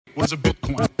Was a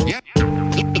Bitcoin. Yep.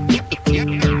 Yep.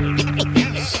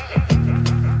 Yes.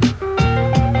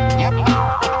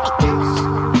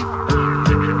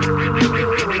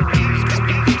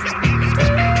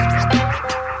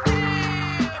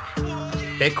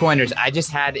 Bitcoiners, I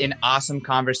just had an awesome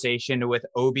conversation with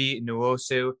Obi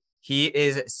Nwosu. He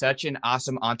is such an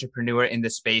awesome entrepreneur in the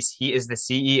space. He is the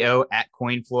CEO at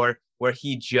CoinFloor, where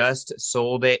he just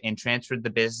sold it and transferred the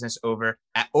business over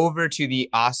to the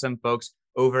awesome folks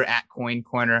over at Coin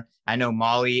Corner. I know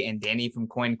Molly and Danny from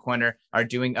Coin Corner are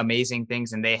doing amazing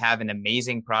things, and they have an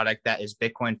amazing product that is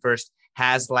Bitcoin first,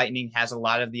 has Lightning, has a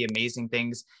lot of the amazing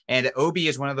things. And Obi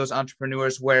is one of those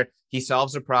entrepreneurs where he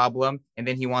solves a problem and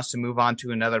then he wants to move on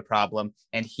to another problem.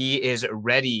 And he is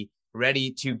ready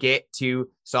to get to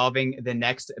solving the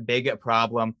next big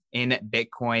problem in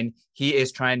Bitcoin. He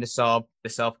is trying to solve the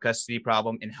self-custody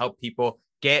problem and help people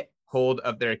get hold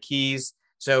of their keys.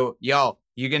 So y'all,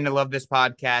 you're going to love this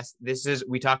podcast.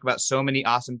 We talk about so many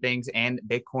awesome things, and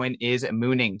Bitcoin is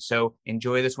mooning. So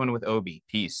enjoy this one with Obi.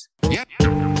 Peace. Yep.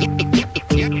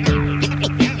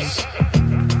 Yes.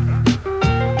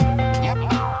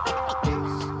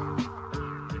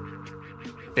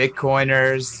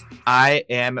 Bitcoiners, I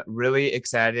am really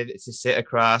excited to sit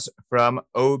across from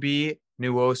Obi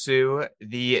Nwosu,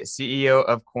 the CEO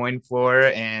of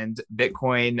CoinFloor and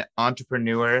Bitcoin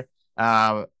entrepreneur.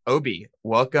 Obi,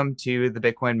 welcome to the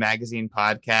Bitcoin Magazine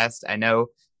podcast. I know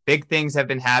big things have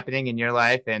been happening in your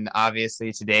life, and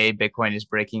obviously today Bitcoin is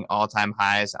breaking all-time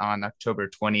highs on October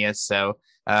 20th. So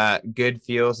good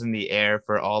feels in the air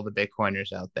for all the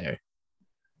Bitcoiners out there.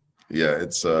 Yeah,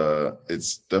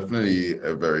 it's definitely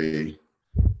a very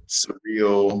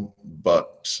surreal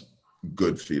but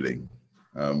good feeling.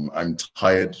 I'm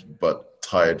tired, but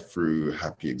tired through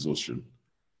happy exhaustion.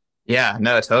 Yeah,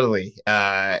 no, totally.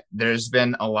 There's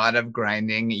been a lot of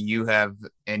grinding. You have,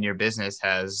 and your business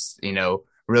has,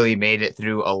 really made it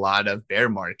through a lot of bear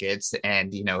markets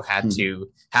and, had to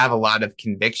have a lot of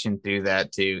conviction through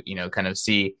that to, kind of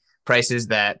see prices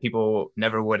that people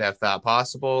never would have thought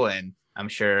possible. And I'm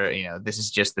sure, this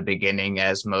is just the beginning,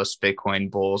 as most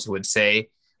Bitcoin bulls would say.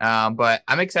 But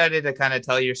I'm excited to kind of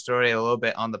tell your story a little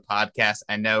bit on the podcast.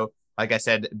 I know, like I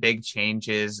said, big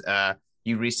changes.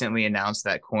 You recently announced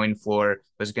that CoinFloor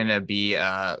was going to be,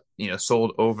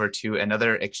 sold over to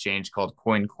another exchange called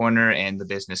Coin Corner, and the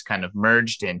business kind of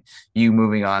merged. And you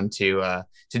moving on to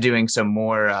doing some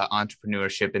more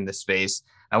entrepreneurship in the space.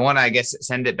 I want to, I guess,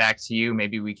 send it back to you.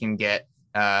 Maybe we can get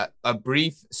a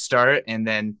brief start, and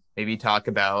then maybe talk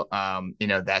about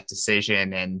that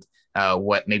decision and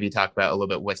talk about a little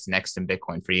bit what's next in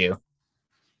Bitcoin for you.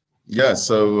 Yeah.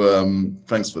 So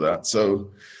thanks for that. So.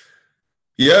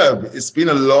 Yeah, it's been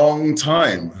a long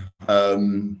time.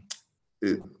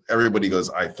 Everybody goes,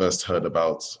 I first heard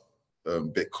about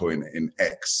Bitcoin in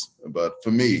X, but for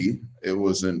me, it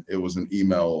was an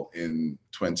email in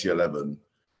 2011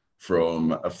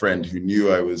 from a friend who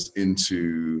knew I was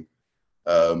into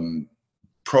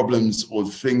problems or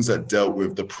things that dealt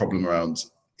with the problem around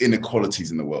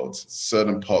inequalities in the world.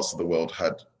 Certain parts of the world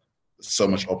had so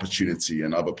much opportunity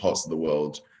and other parts of the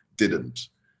world didn't.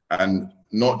 And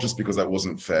not just because that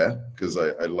wasn't fair, because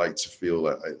I like to feel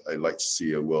that I like to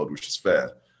see a world which is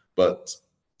fair, but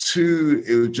two,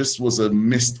 it just was a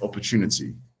missed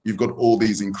opportunity. You've got all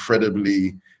these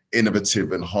incredibly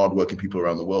innovative and hardworking people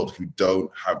around the world who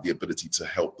don't have the ability to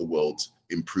help the world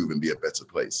improve and be a better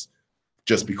place,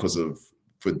 just because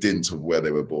for dint of where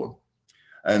they were born.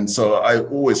 And so I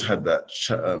always had that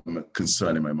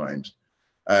concern in my mind.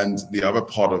 And the other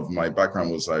part of my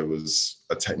background was I was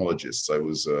a technologist. I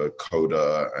was a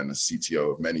coder and a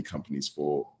CTO of many companies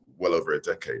for well over a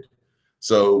decade.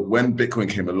 So when Bitcoin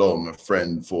came along, a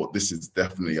friend thought, this is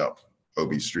definitely up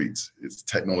Obi's street. It's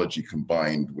technology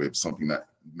combined with something that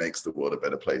makes the world a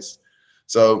better place.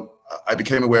 So I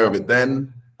became aware of it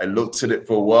then. I looked at it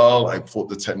for a while. I thought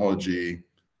the technology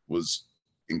was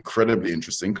incredibly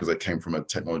interesting because I came from a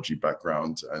technology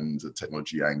background and a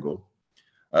technology angle.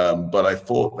 But I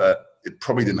thought that it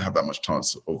probably didn't have that much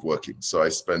chance of working. So I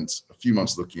spent a few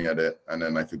months looking at it, and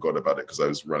then I forgot about it because I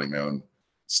was running my own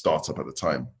startup at the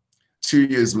time. 2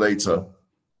 years later,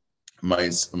 my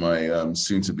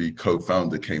soon-to-be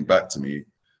co-founder came back to me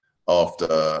after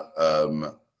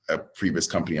a previous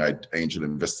company I'd angel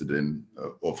invested in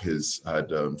of his had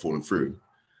fallen through,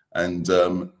 and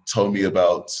told me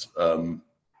about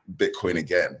Bitcoin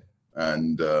again,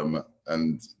 and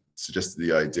suggested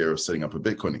the idea of setting up a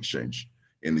Bitcoin exchange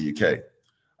in the UK.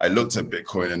 I looked at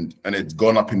Bitcoin and it's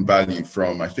gone up in value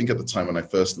from, I think at the time when I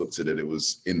first looked at it, it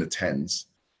was in the tens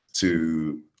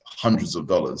to hundreds of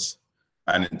dollars.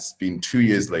 And it's been 2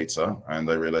 years later, and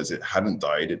I realized it hadn't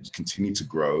died. It continued to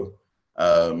grow.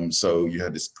 So you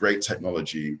had this great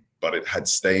technology, but it had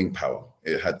staying power.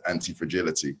 It had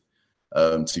anti-fragility,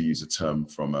 to use a term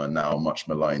from a now much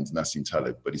maligned Nassim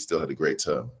Taleb, but he still had a great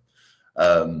term.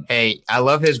 Hey, I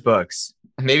love his books.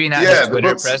 Maybe not Yeah, his the Twitter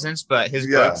books. presence, but his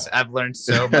Yeah. books, I've learned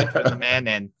so much from the man,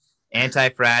 and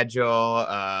Anti-Fragile,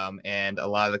 and a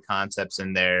lot of the concepts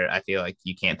in there, I feel like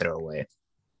you can't throw away.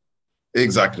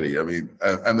 Exactly. I mean,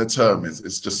 and the term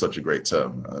is just such a great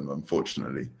term,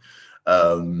 unfortunately.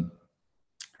 Um,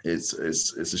 it's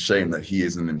a shame that he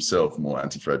isn't himself more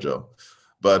anti-fragile.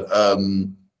 But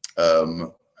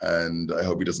and I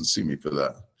hope he doesn't sue me for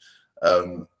that.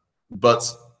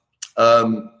 But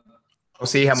We'll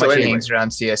see how So much he anyway. hangs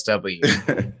around CSW.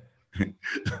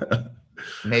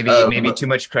 Maybe Um, too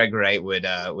much Craig Wright would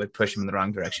push him in the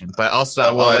wrong direction. But I'll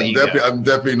let you go. I'm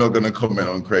definitely not going to comment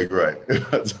on Craig Wright.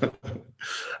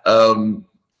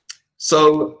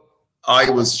 So I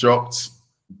was shocked,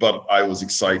 but I was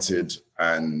excited,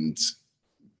 and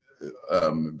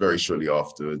very shortly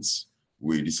afterwards,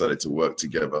 we decided to work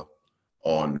together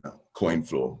on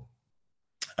CoinFloor.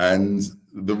 And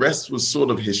the rest was sort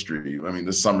of history. I mean,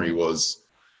 the summary was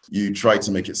you try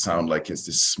to make it sound like it's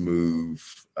this smooth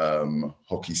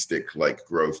hockey stick like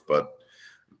growth, but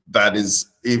that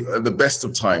is the best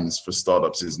of times for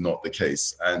startups is not the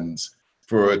case. And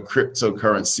for a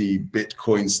cryptocurrency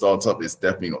Bitcoin startup, it's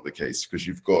definitely not the case, because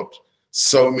you've got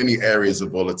so many areas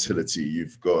of volatility.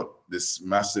 You've got this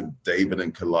massive David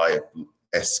and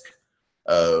Goliath-esque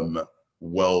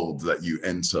world that you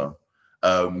enter.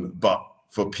 But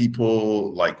for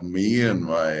people like me and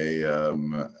my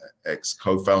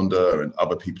ex-co-founder and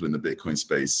other people in the Bitcoin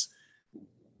space,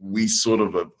 we sort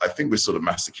of, I think we're sort of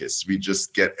masochists. We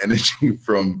just get energy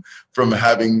from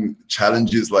having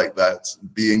challenges like that,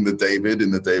 being the David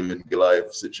in the David and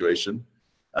Goliath situation.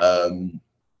 And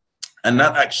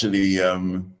that actually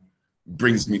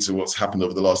brings me to what's happened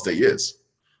over the last 8 years.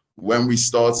 When we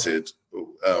started,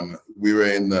 we were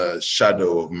in the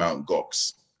shadow of Mount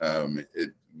Gox.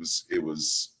 It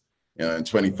was, you know, in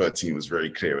 2013, it was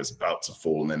very clear it was about to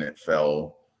fall, and then it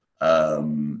fell.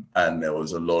 And there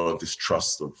was a lot of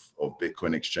distrust of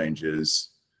Bitcoin exchanges.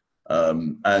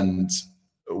 And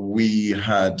we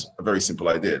had a very simple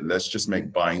idea. Let's just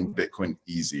make buying Bitcoin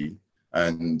easy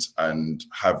and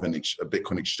have a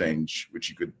Bitcoin exchange which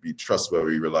you could be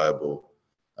trustworthy, reliable,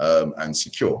 and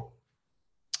secure.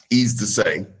 Easy to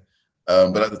say,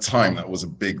 but at the time that was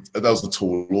a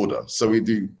tall order. So we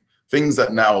do things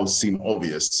that now seem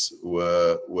obvious.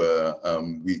 We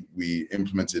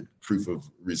implemented proof of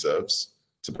reserves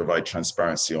to provide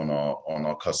transparency on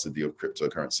our custody of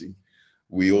cryptocurrency.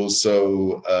 We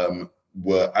also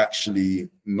were actually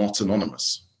not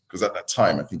anonymous, because at that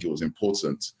time I think it was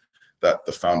important that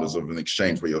the founders of an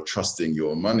exchange where you're trusting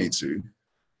your money to,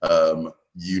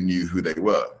 you knew who they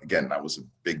were. Again, that was a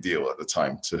big deal at the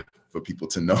time for people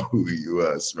to know who you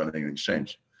were running an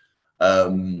exchange.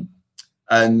 And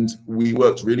we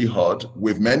worked really hard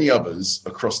with many others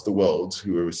across the world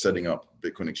who were setting up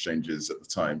Bitcoin exchanges at the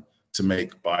time to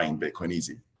make buying Bitcoin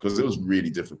easy, because it was really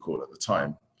difficult at the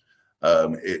time.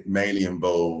 It mainly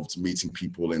involved meeting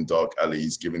people in dark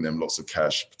alleys, giving them lots of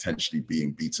cash, potentially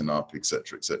being beaten up, et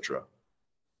cetera, et cetera.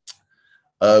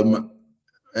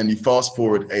 And you fast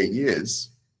forward 8 years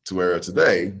to where we are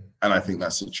today, and I think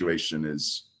that situation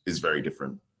is very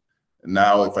different.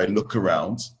 Now, if I look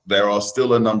around, there are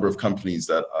still a number of companies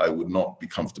that I would not be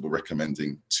comfortable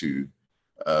recommending to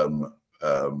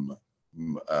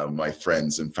my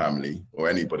friends and family or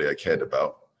anybody I cared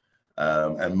about,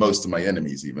 and most of my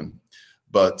enemies even.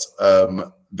 But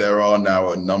there are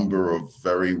now a number of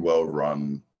very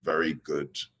well-run, very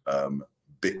good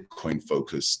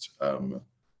Bitcoin-focused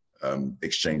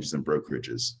exchanges and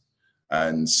brokerages.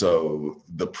 And so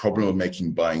the problem of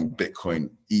making buying Bitcoin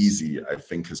easy, I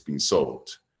think, has been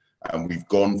solved. And we've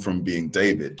gone from being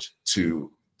David to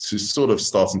sort of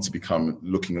starting to become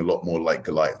looking a lot more like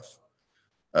Goliath.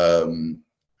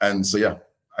 And so, yeah,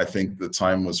 I think the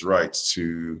time was right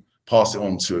to pass it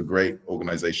on to a great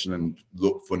organization and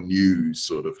look for new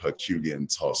sort of Herculean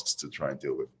tasks to try and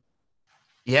deal with.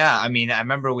 Yeah, I mean, I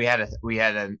remember we had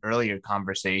an earlier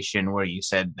conversation where you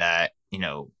said that, you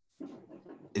know,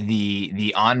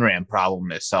 the on-ramp problem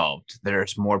is solved.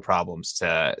 There's more problems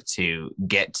to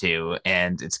get to,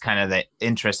 and it's kind of that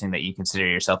interesting that you consider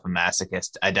yourself a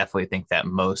masochist. I definitely think that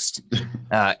most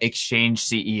exchange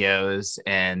CEOs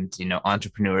and, you know,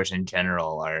 entrepreneurs in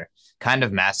general are kind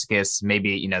of masochists. Maybe,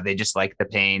 you know, they just like the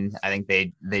pain. I think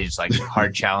they just like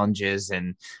hard challenges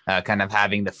and kind of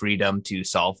having the freedom to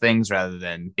solve things rather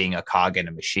than being a cog in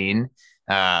a machine.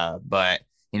 But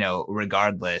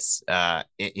regardless,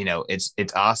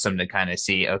 it's awesome to kind of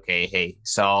see, okay, hey,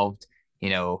 solved,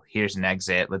 here's an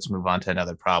exit, let's move on to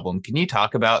another problem. Can you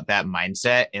talk about that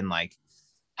mindset and like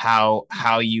how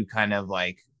you kind of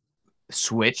like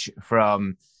switch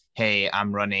from, hey,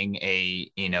 I'm running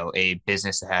a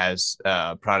business that has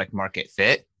product market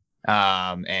fit,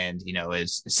 and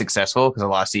is successful, because a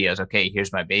lot of CEOs, okay,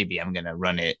 here's my baby, I'm gonna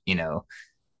run it,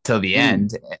 till the Mm.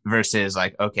 end, versus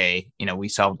like, okay, we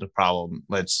solved the problem,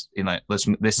 let's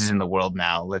this is in the world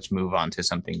now, let's move on to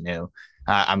something new.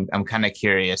 I'm kind of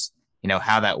curious,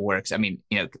 how that works. I mean,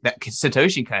 that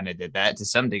Satoshi kind of did that to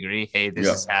some degree. Hey, this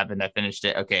Yeah. has happened, I finished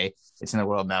it, okay, it's in the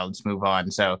world now, let's move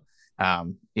on. So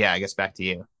yeah, I guess back to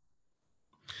you.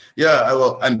 Yeah,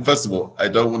 well, and first of all, I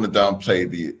don't want to downplay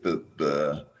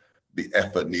the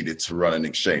effort needed to run an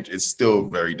exchange. It's still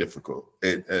very difficult.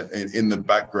 In the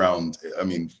background, I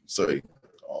mean, sorry,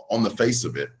 on the face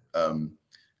of it,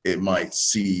 it might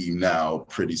seem now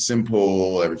pretty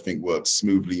simple. Everything works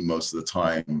smoothly most of the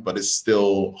time, but it's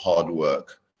still hard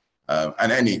work.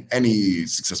 And any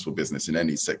successful business in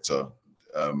any sector,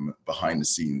 behind the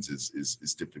scenes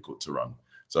is difficult to run.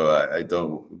 So I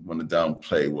don't want to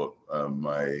downplay what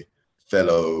my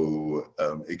fellow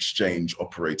exchange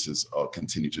operators are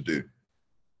continue to do.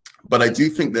 But I do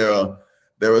think there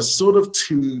are sort of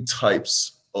two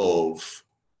types of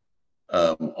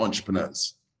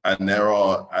entrepreneurs, and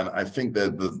I think they're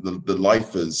the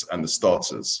lifers and the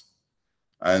starters.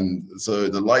 And so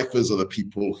the lifers are the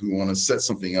people who want to set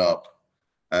something up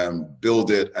and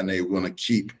build it, and they want to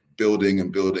keep building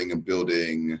and building and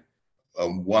building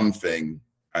one thing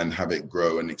and have it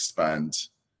grow and expand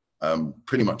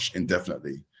pretty much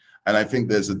indefinitely. And I think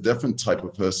there's a different type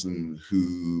of person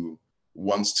who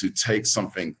wants to take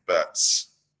something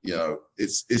that's,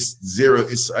 it's zero.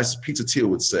 It's, as Peter Thiel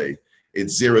would say,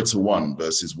 it's 0 to 1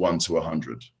 versus 1 to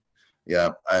 100. Yeah.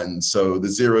 And so the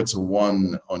 0 to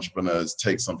 1 entrepreneurs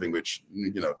take something which,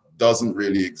 doesn't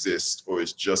really exist, or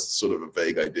is just sort of a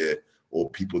vague idea, or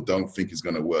people don't think is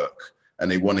going to work. And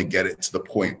they want to get it to the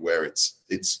point where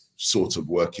it's sort of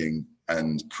working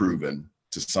and proven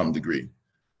to some degree.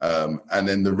 And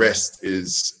then the rest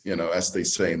is, as they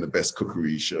say in the best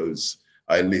cookery shows,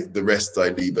 the rest I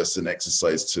leave as an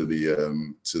exercise to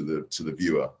the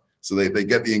viewer. So they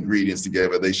get the ingredients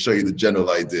together, they show you the general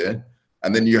idea,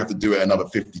 and then you have to do it another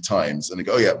 50 times. And they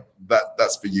go, oh yeah,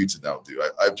 that's for you to now do.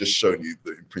 I've just shown you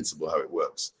in principle how it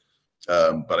works.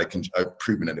 But I've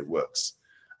proven that it works.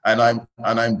 And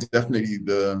I'm definitely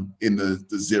in the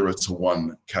 0 to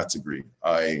 1 category.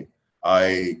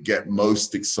 I get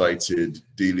most excited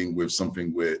dealing with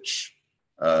something which,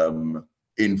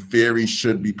 in theory,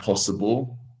 should be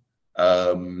possible,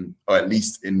 or at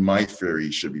least in my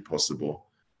theory should be possible,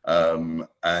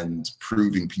 and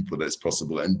proving people that it's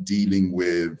possible, and dealing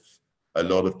with a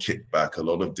lot of kickback, a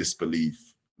lot of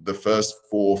disbelief. The first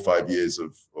 4 or 5 years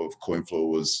of CoinFloor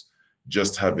was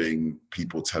just having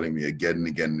people telling me again and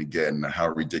again and again how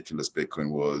ridiculous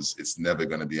Bitcoin was. It's never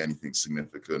going to be anything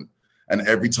significant. And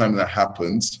every time that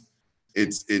happens,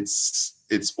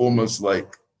 it's almost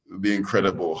like the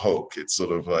Incredible Hulk. It's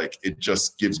sort of like, it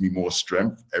just gives me more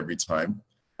strength every time.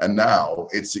 And now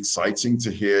it's exciting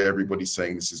to hear everybody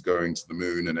saying this is going to the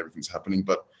moon and everything's happening.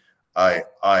 But I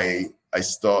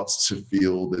start to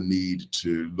feel the need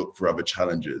to look for other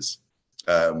challenges.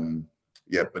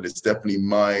 Yeah, but it's definitely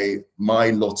my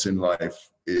lot in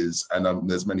life is, and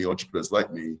there's many entrepreneurs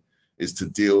like me, is to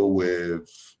deal with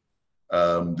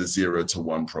the 0 to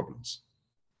 1 problems.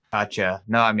 Gotcha.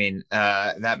 No, I mean,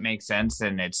 that makes sense.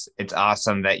 And it's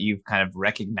awesome that you've kind of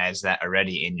recognized that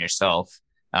already in yourself.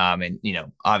 And,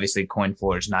 obviously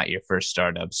CoinFloor is not your first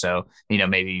startup. So,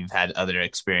 maybe you've had other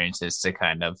experiences to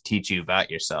kind of teach you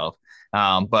about yourself.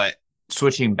 But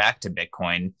switching back to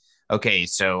Bitcoin, okay,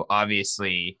 so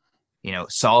obviously,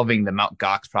 solving the Mt.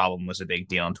 Gox problem was a big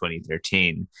deal in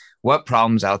 2013. What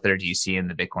problems out there do you see in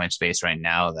the Bitcoin space right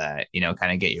now that,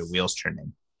 kind of get your wheels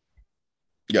turning?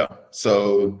 Yeah.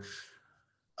 So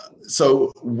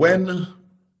when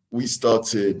we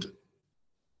started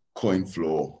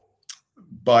CoinFloor,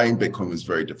 buying Bitcoin was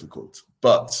very difficult.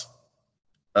 But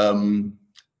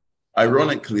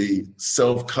ironically,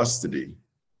 self-custody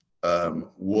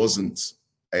wasn't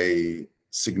a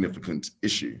significant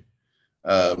issue.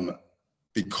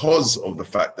 Because of the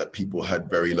fact that people had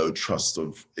very low trust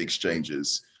of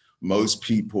exchanges, most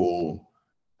people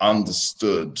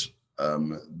understood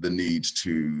the need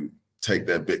to take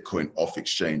their Bitcoin off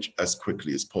exchange as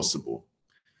quickly as possible.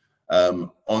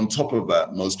 On top of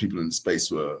that, most people in the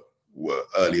space were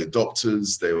early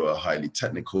adopters. They were highly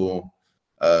technical,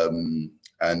 and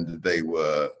they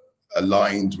were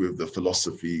aligned with the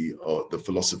philosophy or the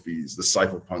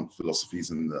cypherpunk philosophies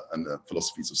and the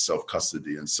philosophies of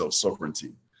self-custody and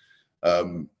self-sovereignty.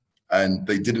 And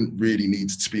they didn't really need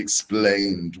to be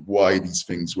explained why these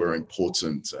things were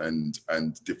important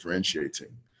and differentiating.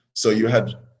 So you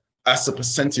had, as a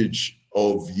percentage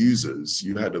of users,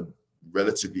 you had a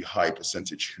relatively high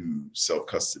percentage who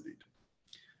self-custodied.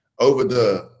 Over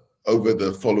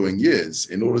the following years,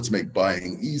 in order to make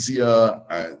buying easier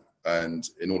and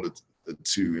in order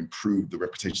to improve the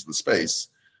reputation of the space,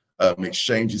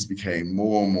 exchanges became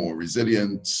more and more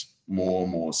resilient, more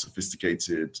and more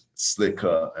sophisticated,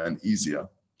 slicker, and easier.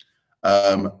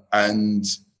 And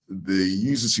the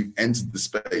users who entered the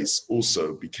space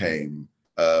also became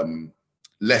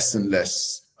less and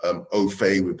less au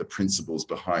fait with the principles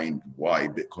behind why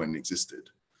Bitcoin existed.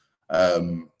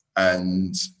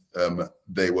 And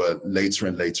they were later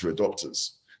and later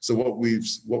adopters. So what we've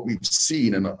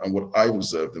seen and what I've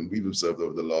observed and we've observed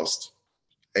over the last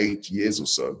 8 years or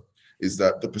so is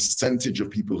that the percentage of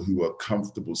people who are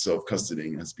comfortable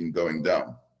self-custodying has been going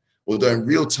down. Although in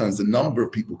real terms, the number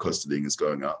of people custodying is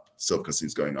going up, self-custody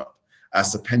is going up.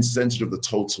 As a percentage of the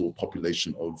total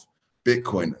population of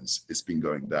Bitcoiners, it's been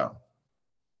going down.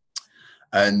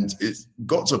 And it's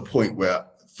got to a point where,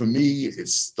 for me, it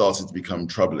started to become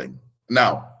troubling.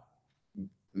 Now,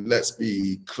 let's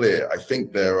be clear. I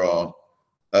think there are,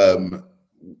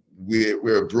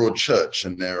 we're a broad church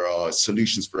and there are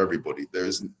solutions for everybody. There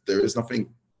is nothing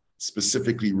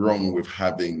specifically wrong with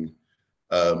having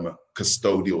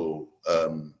custodial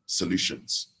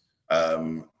solutions.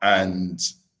 And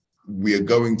we are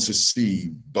going to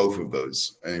see both of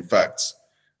those. And in fact,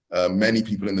 many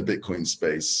people in the Bitcoin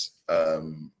space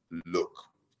look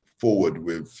forward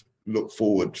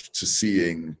to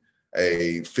seeing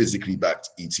a physically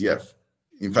backed ETF.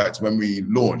 In fact, when we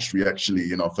launched, we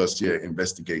actually, in our first year,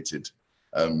 investigated,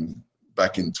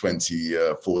 back in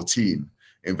 2014,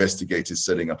 investigated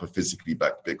setting up a physically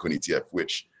backed Bitcoin ETF,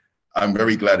 which I'm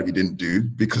very glad we didn't do,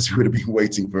 because we would have been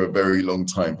waiting for a very long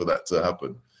time for that to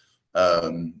happen.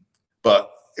 But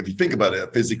if you think about it, a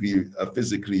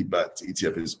physically backed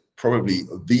ETF is probably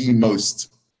the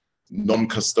most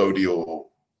non-custodial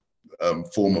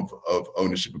form of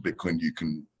ownership of Bitcoin you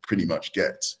can pretty much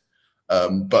get.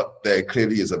 But there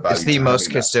clearly is a value. It's the most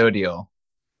custodial.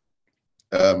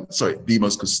 Sorry, the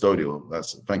most custodial.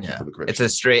 Thank you for the correction. It's a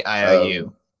straight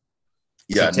IOU.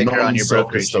 Yeah, ticker on your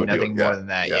brokerage, nothing more than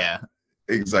that. Yeah.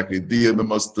 Exactly. The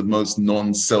most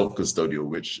non-self-custodial,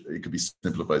 which it could be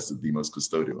simplified as the most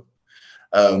custodial.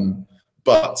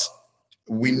 But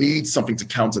we need something to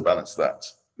counterbalance that.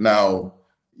 Now,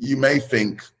 you may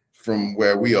think from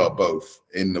where we are both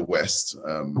in the West,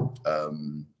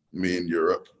 me in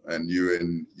Europe and you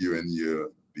in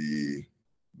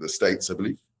the States, I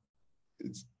believe.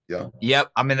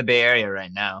 Yep, I'm in the Bay Area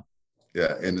right now.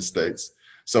 Yeah, in the States.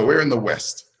 So we're in the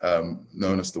West,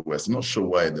 known as the West. I'm not sure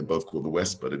why they're both called the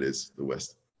West, but it is the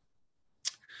West.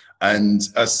 And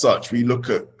as such, we look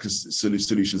at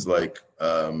solutions like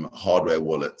hardware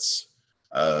wallets,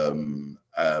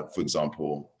 for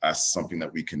example, as something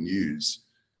that we can use.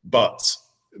 But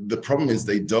the problem is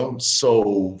they don't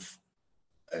solve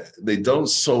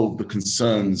the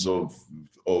concerns of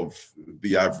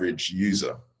the average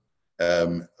user.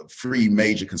 3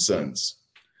 major concerns.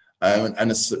 And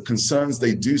the concerns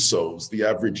they do solve, the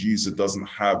average user doesn't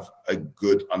have a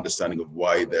good understanding of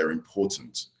why they're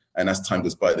important. And as time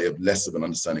goes by, they have less of an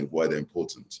understanding of why they're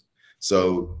important.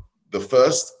 So the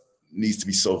first needs to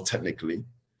be solved technically,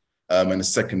 and the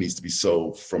second needs to be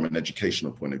solved from an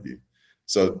educational point of view.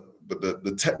 So, but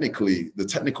the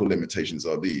technical limitations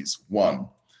are these. One,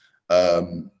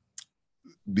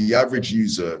 the average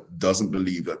user doesn't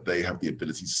believe that they have the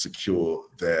ability to secure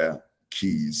their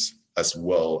keys as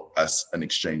well as an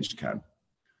exchange can.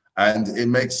 And it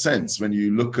makes sense when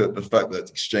you look at the fact that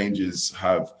exchanges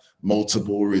have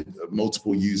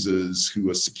multiple users who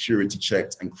are security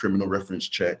checked and criminal reference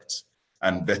checked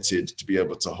and vetted to be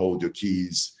able to hold your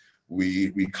keys.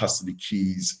 We custody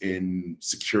keys in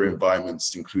secure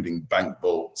environments, including bank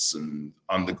vaults and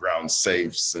underground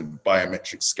safes and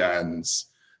biometric scans,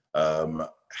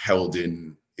 held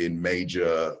in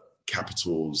major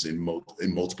capitals in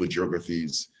multiple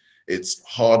geographies. It's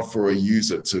hard for a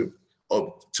user to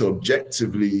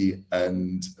objectively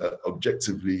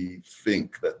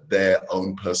think that their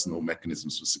own personal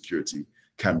mechanisms for security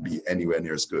can be anywhere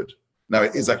near as good. Now,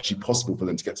 it is actually possible for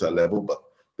them to get to that level, but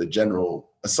the general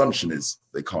assumption is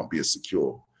they can't be as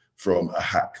secure from a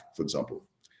hack, for example.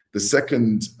 The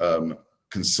second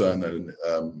concern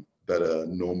that a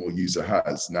normal user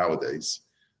has nowadays,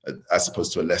 as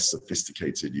opposed to a less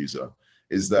sophisticated user,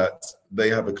 is that they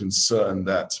have a concern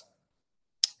that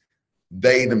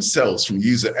they themselves, from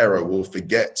user error, will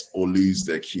forget or lose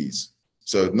their keys.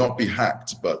 So not be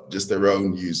hacked, but just their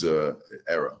own user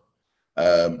error.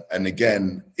 And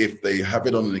again, if they have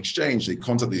it on an exchange, they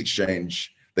contact the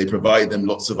exchange, they provide them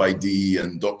lots of ID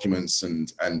and documents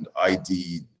and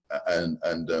ID and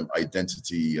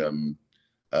identity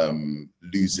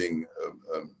losing,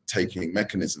 taking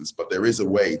mechanisms. But there is a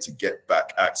way to get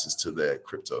back access to their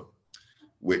crypto,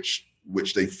 which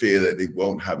they fear that they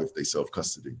won't have if they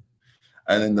self-custody.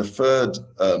 And then the third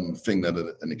thing that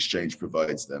an exchange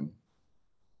provides them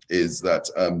is that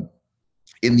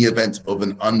in the event of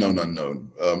an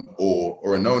unknown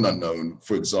or a known unknown,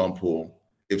 for example,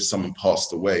 if someone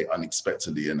passed away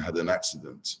unexpectedly and had an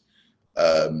accident,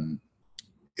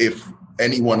 if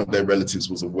any one of their relatives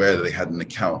was aware that they had an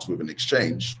account with an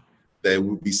exchange, there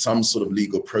would be some sort of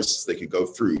legal process they could go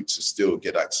through to still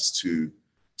get access to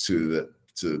their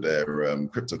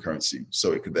cryptocurrency.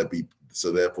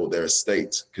 So therefore their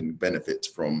estate can benefit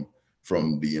from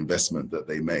the investment that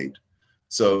they made.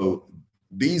 So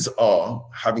these are,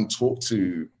 having talked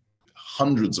to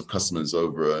hundreds of customers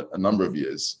over a number of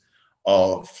years,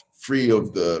 are three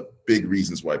of the big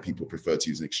reasons why people prefer to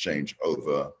use an exchange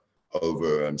over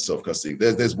self-custody.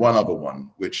 There's one other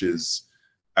one, which is,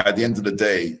 at the end of the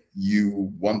day,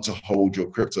 you want to hold your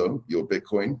crypto, your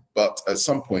Bitcoin, but at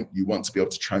some point you want to be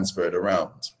able to transfer it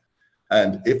around.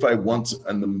 And if I want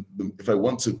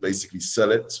to basically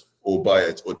sell it or buy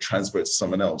it or transfer it to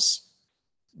someone else,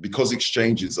 because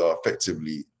exchanges are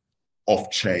effectively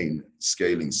off-chain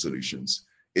scaling solutions,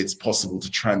 it's possible to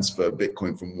transfer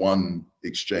Bitcoin from one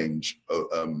exchange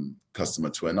customer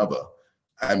to another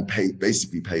and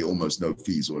basically pay almost no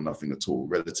fees or nothing at all,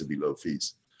 relatively low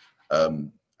fees.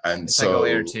 And it's so like a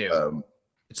layer two.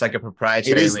 It's like a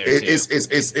proprietary layer two.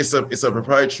 It's a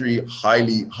proprietary,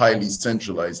 highly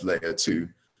centralized layer two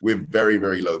with very,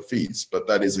 very low fees. But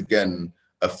that is, again,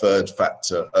 a fourth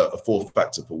factor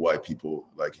for why people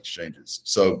like exchanges.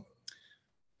 So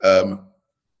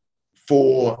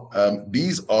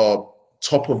these are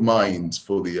top of mind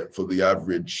for the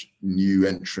average new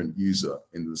entrant user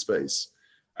in the space.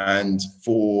 And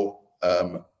for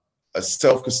a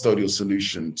self-custodial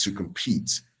solution to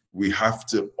compete, we have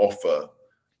to offer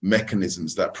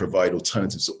mechanisms that provide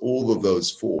alternatives to all of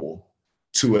those four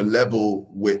to a level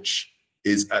which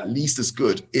is at least as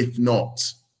good, if not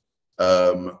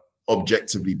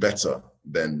objectively better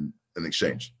than an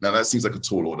exchange. Now that seems like a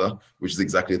tall order, which is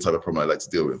exactly the type of problem I like to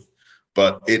deal with,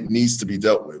 but it needs to be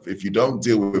dealt with. If you don't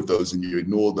deal with those and you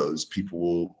ignore those,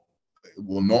 people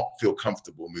will not feel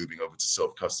comfortable moving over to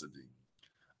self-custody.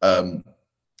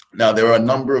 Now, there are a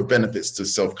number of benefits to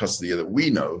self-custody that we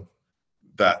know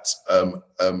that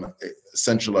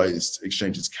centralized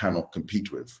exchanges cannot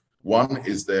compete with. One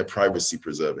is their privacy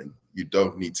preserving. You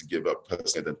don't need to give up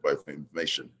personally identified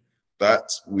information.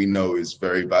 That we know is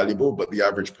very valuable, but the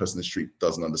average person in the street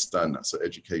doesn't understand that. So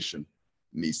education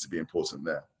needs to be important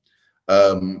there.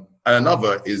 And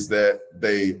another is that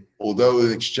although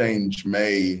an exchange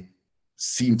may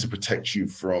seem to protect you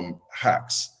from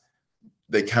hacks,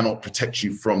 they cannot protect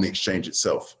you from the exchange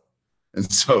itself. And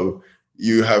so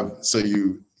you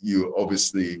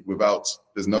obviously,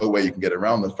 there's no way you can get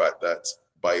around the fact that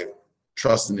by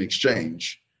trusting the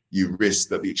exchange, you risk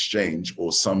that the exchange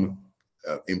or some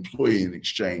employee in the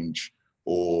exchange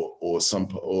or some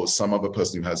other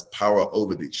person who has power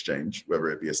over the exchange, whether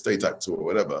it be a state actor or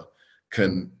whatever,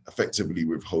 can effectively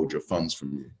withhold your funds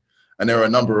from you. And there are a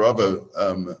number of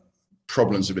other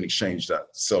problems with an exchange that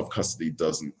self-custody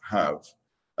doesn't have.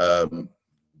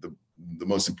 The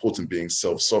most important being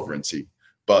self-sovereignty.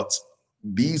 But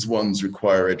these ones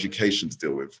require education to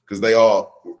deal with, because they are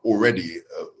already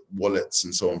wallets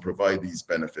and so on provide these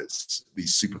benefits,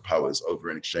 these superpowers over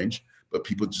an exchange, but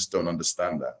people just don't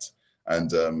understand that.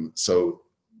 And so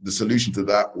the solution to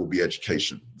that will be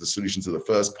education. The solution to the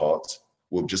first part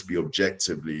will just be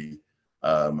objectively,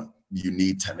 you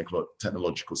need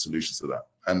technological solutions to that.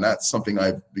 And that's something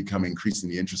I've become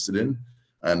increasingly interested in.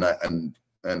 And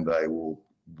I will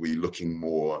be looking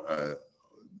more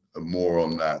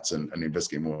on that and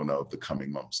investigating more on that over the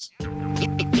coming months.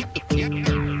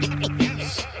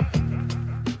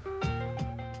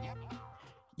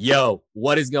 Yo,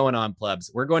 what is going on,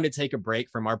 plebs? We're going to take a break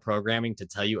from our programming to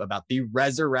tell you about the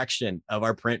resurrection of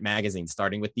our print magazine,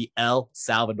 starting with the El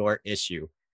Salvador issue.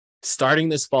 Starting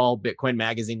this fall, Bitcoin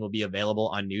Magazine will be available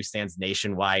on newsstands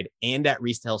nationwide and at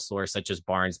retail stores such as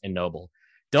Barnes & Noble.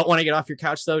 Don't want to get off your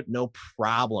couch though? No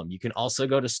problem. You can also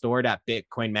go to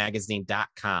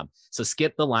store.bitcoinmagazine.com. So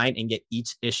skip the line and get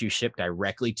each issue shipped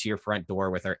directly to your front door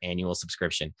with our annual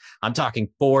subscription. I'm talking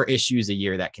 4 issues a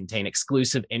year that contain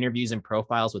exclusive interviews and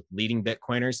profiles with leading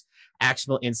Bitcoiners,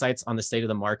 actionable insights on the state of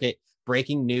the market,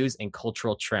 breaking news and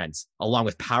cultural trends, along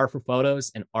with powerful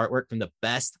photos and artwork from the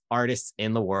best artists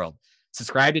in the world.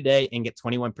 Subscribe today and get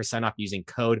 21% off using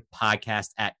code podcast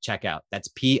at checkout. That's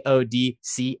PODCAST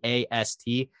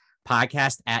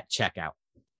podcast at checkout.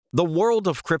 The world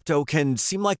of crypto can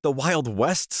seem like the Wild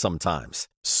West sometimes.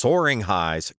 Soaring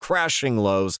highs, crashing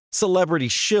lows, celebrity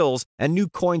shills, and new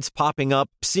coins popping up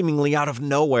seemingly out of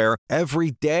nowhere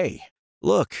every day.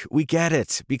 Look, we get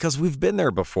it because we've been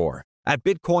there before. At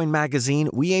Bitcoin Magazine,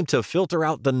 we aim to filter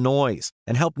out the noise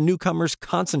and help newcomers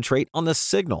concentrate on the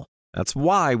signal. That's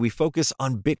why we focus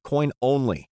on Bitcoin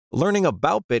only. Learning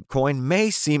about Bitcoin may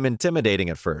seem intimidating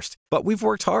at first, but we've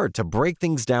worked hard to break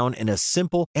things down in a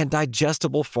simple and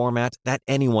digestible format that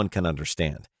anyone can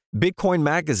understand. Bitcoin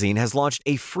Magazine has launched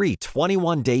a free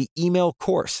 21-day email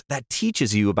course that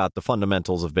teaches you about the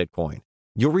fundamentals of Bitcoin.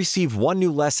 You'll receive 1 new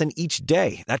lesson each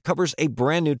day that covers a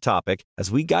brand new topic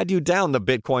as we guide you down the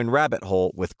Bitcoin rabbit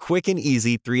hole with quick and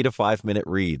easy 3 to 5 minute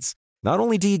reads. Not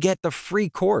only do you get the free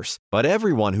course, but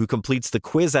everyone who completes the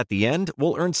quiz at the end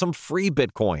will earn some free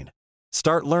Bitcoin.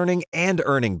 Start learning and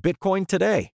earning Bitcoin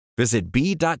today. Visit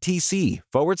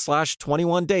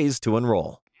b.tc/21 days to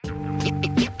enroll.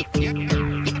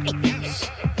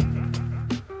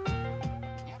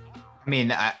 I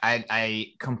mean,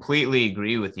 I completely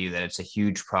agree with you that it's a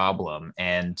huge problem.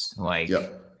 And like,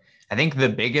 I think the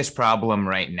biggest problem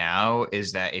right now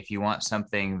is that if you want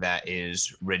something that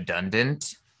is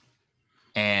redundant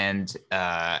and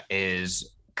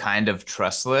is kind of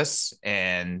trustless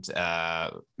and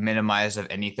minimized of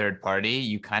any third party,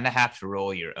 you kind of have to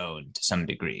roll your own to some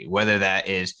degree, whether that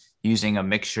is using a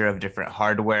mixture of different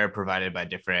hardware provided by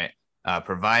different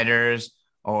providers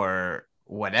or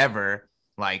whatever.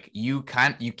 Like you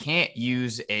can't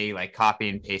use a like copy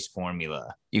and paste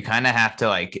formula. You kind of have to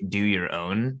like do your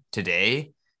own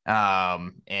today,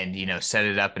 and set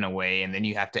it up in a way, and then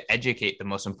you have to educate the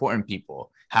most important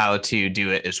people how to do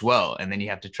it as well, and then you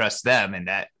have to trust them, and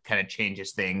that kind of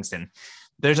changes things. And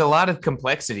there's a lot of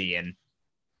complexity, and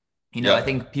I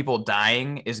think people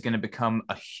dying is going to become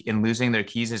and losing their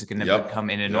keys is going to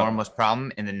become an enormous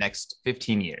problem in the next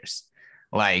 15 years.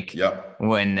 Like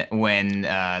when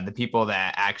the people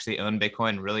that actually own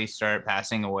Bitcoin really start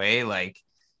passing away,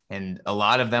 and a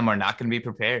lot of them are not going to be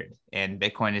prepared, and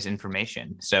Bitcoin is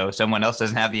information. So someone else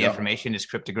doesn't have the information. It's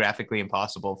cryptographically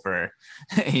impossible for,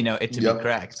 it to be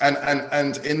cracked.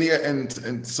 And in the end,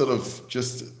 and sort of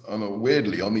just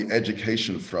weirdly on the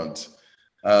education front,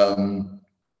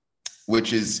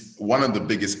 which is one of the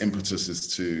biggest impetuses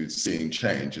to seeing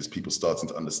change, is people starting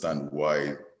to understand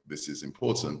why this is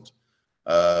important.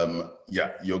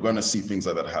 You're going to see things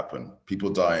like that happen. People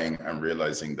dying and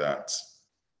realizing that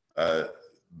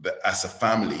as a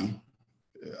family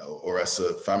or as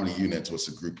a family unit or as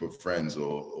a group of friends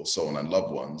or so on and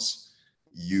loved ones,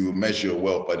 you measure your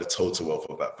wealth by the total wealth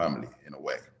of that family in a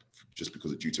way, just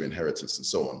because it's due to inheritance and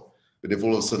so on. But if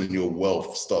all of a sudden your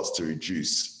wealth starts to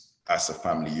reduce as a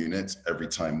family unit every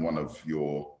time one of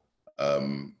the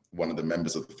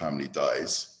members of the family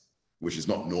dies, which is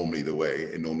not normally the way,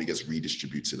 it normally gets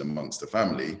redistributed amongst the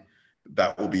family,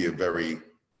 that will be a very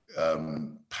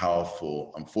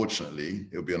powerful, unfortunately,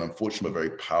 it'll be an unfortunate but very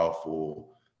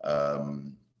powerful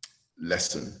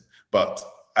lesson. But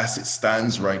as it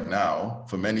stands right now,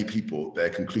 for many people, their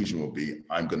conclusion will be,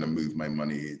 I'm going to move my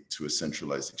money to a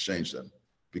centralized exchange then,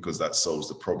 because that solves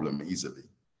the problem easily.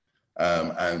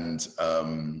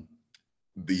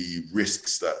 The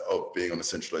risks of being on a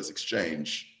centralized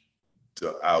exchange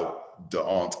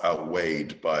aren't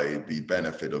outweighed by the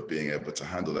benefit of being able to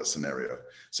handle that scenario.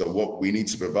 So what we need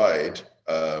to provide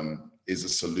is a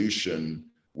solution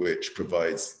which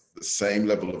provides the same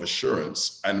level of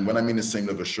assurance. And when I mean the same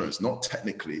level of assurance, not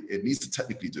technically, it needs to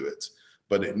technically do it,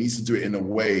 but it needs to do it in a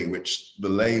way which the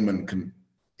layman can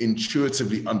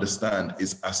intuitively understand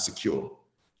is as secure.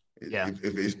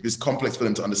 If it's complex for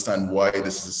them to understand why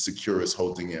this is as secure as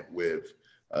holding it with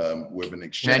an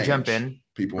exchange. Can I jump in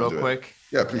real quick?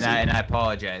 Yeah, please. And I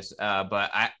apologize,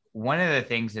 but one of the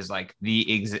things is like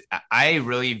I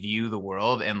really view the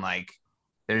world in like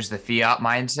there's the fiat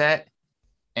mindset,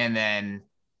 and then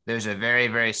there's a very,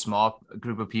 very small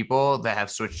group of people that have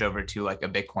switched over to like a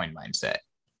Bitcoin mindset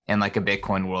and like a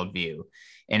Bitcoin worldview.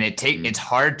 And it's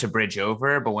hard to bridge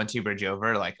over, but once you bridge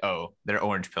over, like, oh, they're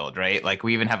orange pilled, right? Like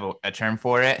we even have a term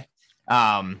for it.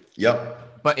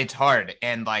 But it's hard.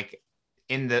 And like,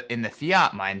 in the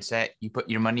fiat mindset, you put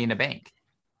your money in a bank.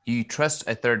 You trust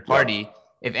a third party.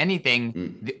 If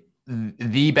anything,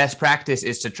 the best practice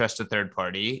is to trust a third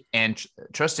party, and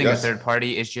trusting a third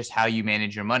party is just how you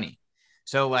manage your money.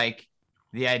 So like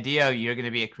the idea you're going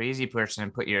to be a crazy person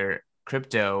and put your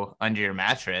crypto under your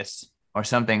mattress or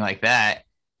something like that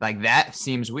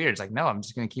seems weird. It's like, no, I'm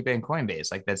just going to keep it in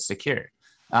Coinbase. Like that's secure.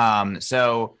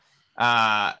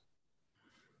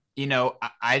 You know,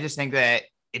 I just think that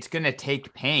it's going to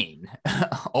take pain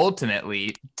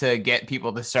ultimately to get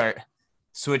people to start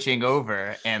switching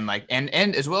over and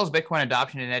as well as Bitcoin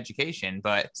adoption and education.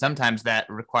 But sometimes that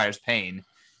requires pain.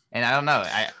 And I don't know.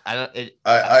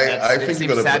 I think it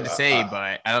seems sad to say,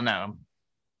 but I don't know.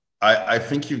 I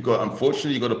think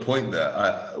unfortunately, you've got a point there.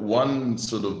 One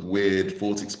sort of weird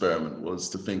thought experiment was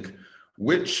to think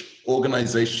which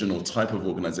organization or type of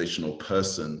organization or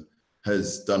person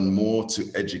has done more to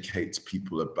educate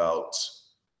people about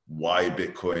why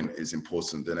Bitcoin is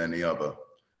important than any other.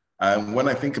 And when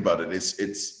I think about it,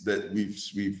 it's that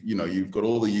you've got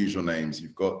all the usual names.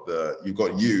 You've got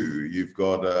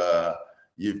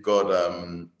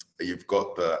you've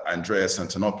got the Andreas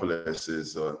Antonopoulos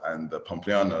and the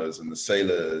Pomplianos and the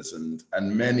Sailors and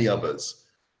many others.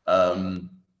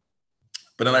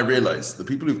 But then I realized the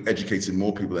people who've educated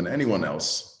more people than anyone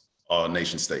else are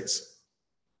nation states,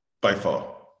 by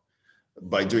far,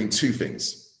 by doing two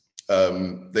things.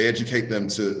 They educate them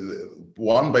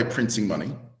one, by printing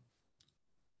money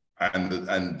and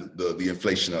the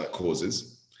inflation that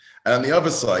causes. And on the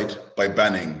other side, by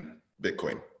banning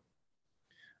Bitcoin.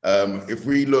 If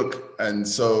we look, and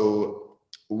so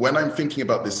when I'm thinking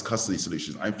about this custody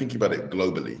solution, I'm thinking about it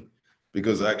globally,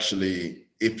 because actually,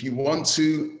 if you want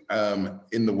to,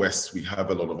 in the West, we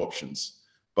have a lot of options.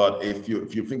 But if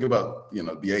you think about,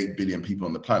 the 8 billion people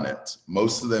on the planet,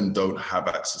 most of them don't have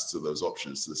access to those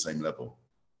options to the same level.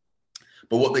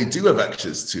 But what they do have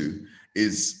access to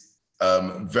is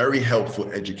very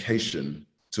helpful education.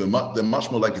 They're much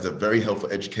more likely to have very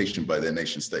helpful education by their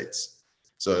nation states.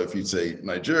 So if you say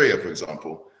Nigeria, for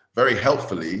example, very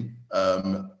helpfully,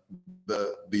 the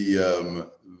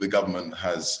government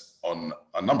has on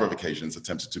a number of occasions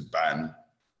attempted to ban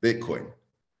Bitcoin.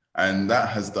 And that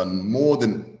has done more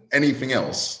than anything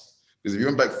else. Because if you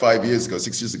went back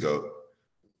 6 years ago,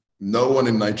 no one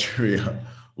in Nigeria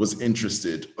was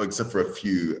interested, except for a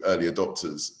few early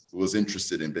adopters, was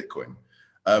interested in Bitcoin.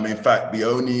 In fact, the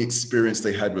only experience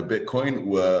they had with Bitcoin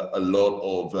were a lot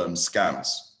of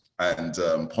scams and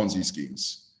Ponzi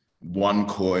schemes.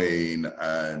 OneCoin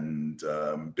and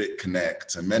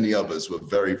BitConnect and many others were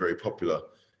very, very popular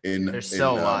in places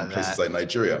like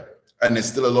Nigeria. And there's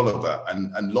still a lot of that.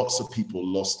 And lots of people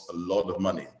lost a lot of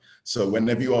money. So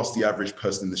whenever you ask the average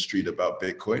person in the street about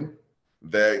Bitcoin,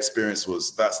 their experience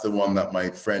was, that's the one that my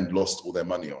friend lost all their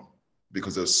money on,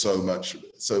 because there was so much.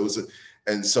 So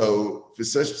for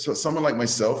someone like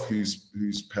myself,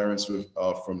 whose parents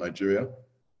are from Nigeria,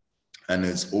 and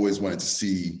has always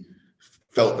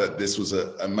felt that this was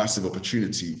a massive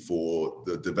opportunity for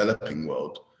the developing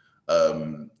world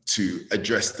to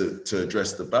address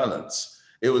the balance.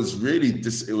 It was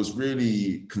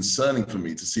really concerning for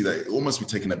me to see that it almost be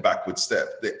taking a backward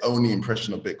step. The only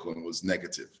impression of Bitcoin was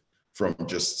negative from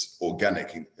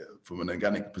an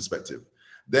organic perspective.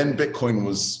 Then Bitcoin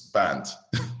was banned,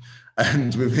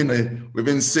 and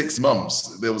within 6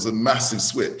 months there was a massive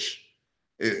switch.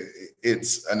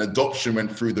 An adoption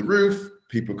went through the roof.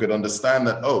 People could understand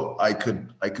that,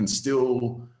 I can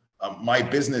still, my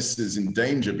business is in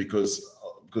danger because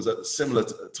at a similar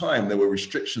time, there were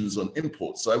restrictions on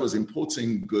imports. So I was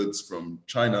importing goods from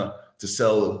China to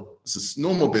sell. It's a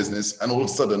normal business. And all of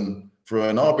a sudden, for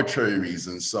an arbitrary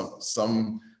reason,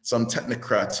 some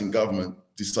technocrat in government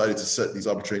decided to set these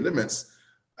arbitrary limits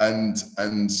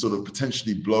and sort of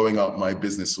potentially blowing up my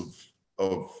business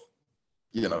of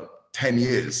 10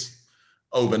 years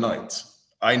overnight.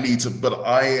 I'm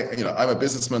a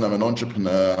businessman, I'm an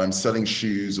entrepreneur, I'm selling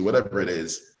shoes or whatever it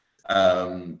is.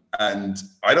 And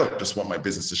I don't just want my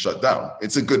business to shut down.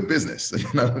 It's a good business,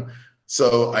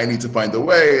 So I need to find a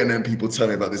way. And then people tell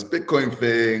me about this Bitcoin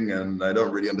thing and I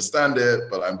don't really understand it,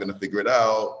 but I'm going to figure it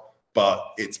out.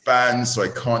 But it's banned, so I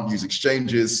can't use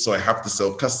exchanges. So I have to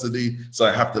self-custody. So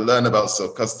I have to learn about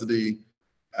self-custody.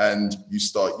 And you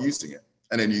start using it.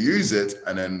 And then you use it,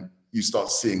 and then you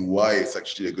start seeing why it's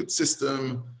actually a good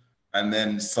system. And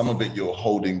then some of it you're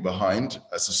holding behind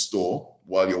as a store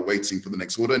while you're waiting for the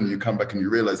next order. And you come back and you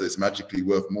realize that it's magically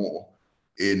worth more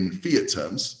in fiat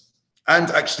terms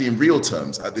and actually in real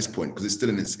terms at this point, because it's still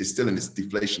in its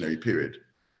deflationary period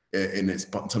in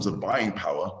terms of buying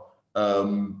power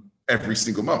every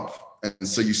single month. And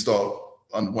so you start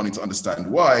wanting to understand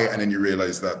why, and then you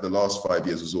realize that the last 5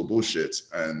 years was all bullshit,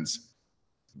 and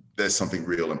there's something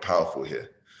real and powerful here.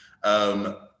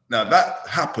 Now that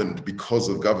happened because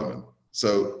of government.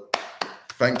 So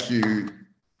thank you,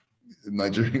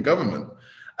 Nigerian government.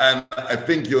 And I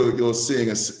think you're seeing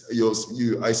I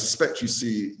suspect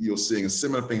you're seeing a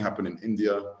similar thing happen in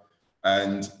India,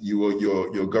 and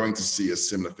you're going to see a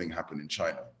similar thing happen in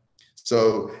China.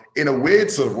 So in a weird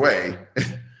sort of way,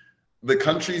 the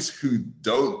countries who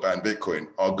don't ban Bitcoin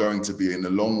are going to be, in the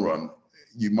long run,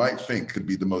 you might think could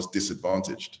be the most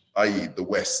disadvantaged, i.e. the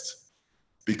West,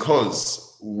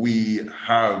 because we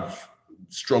have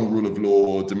strong rule of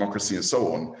law, democracy, and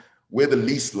so on. We're the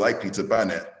least likely to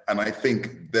ban it. And I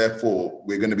think, therefore,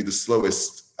 we're going to be the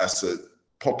slowest as a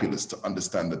populace to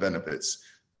understand the benefits,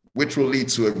 which will lead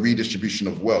to a redistribution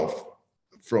of wealth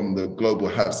from the global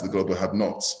haves to the global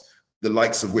have-nots, the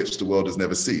likes of which the world has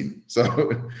never seen.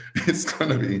 So it's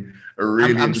going to be a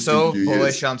really I'm so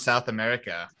bullish years. on South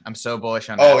America. I'm so bullish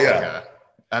on Oh, Africa. yeah.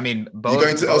 I mean, both. You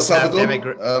going to El both have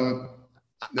Salvador?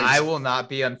 I will not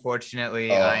be,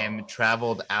 unfortunately. I am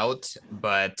traveled out,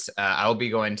 but I will be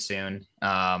going soon.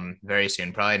 Very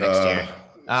soon, probably next year.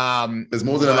 There's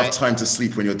more than enough time to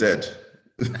sleep when you're dead.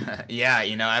 Yeah,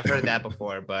 I've heard that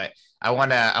before, but I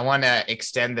wanna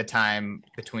extend the time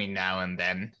between now and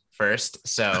then first.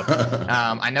 So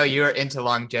I know you're into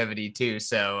longevity too.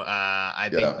 So I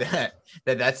think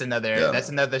that's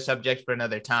another subject for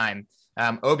another time.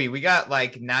 Obi, we got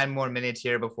like 9 more minutes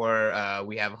here before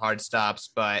we have hard stops,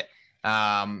 but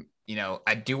I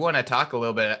do want to talk a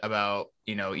little bit about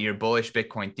your bullish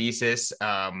Bitcoin thesis.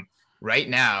 Right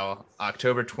now,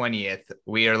 October 20th,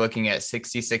 we are looking at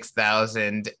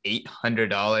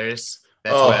 $66,800.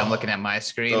 That's what I'm looking at my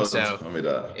screen. So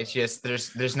it's just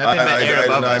there's nothing but air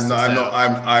above us.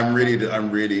 I'm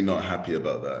really not happy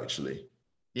about that, actually.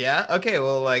 Yeah. Okay.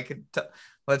 Well,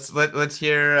 let's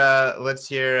hear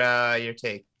your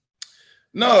take.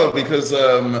 No, because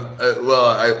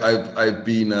I've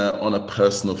been on a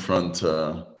personal front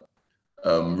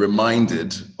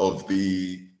reminded of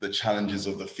the challenges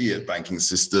of the fiat banking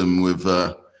system with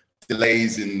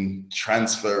delays in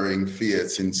transferring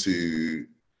fiat into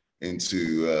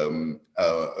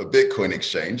a Bitcoin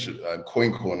exchange,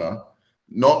 Coin Corner.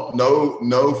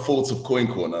 No fault of Coin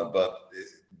Corner, but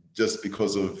just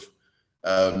because of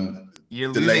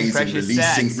you're delays in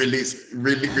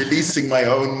releasing my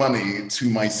own money to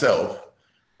myself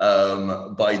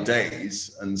by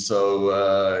days. And so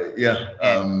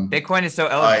Bitcoin is so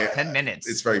elevated. 10 minutes.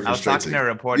 It's very frustrating. I was talking to a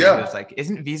reporter who was like,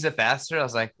 isn't Visa faster? I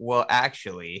was like, well,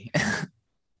 actually.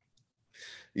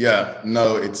 Yeah,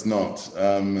 no, it's not.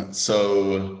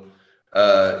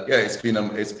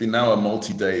 It's been now a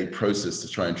multi-day process to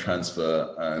try and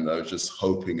transfer, and I was just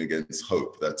hoping against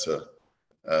hope that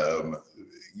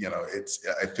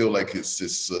I feel like it's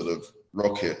this sort of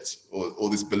rocket or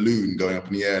this balloon going up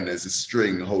in the air, and there's a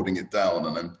string holding it down,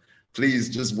 and I'm please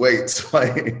just wait till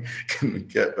I can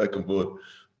get back on board.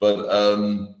 But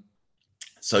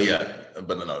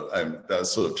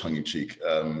that's sort of tongue in cheek.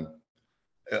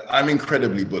 I'm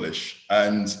incredibly bullish,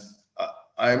 and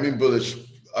I'm bullish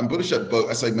at both,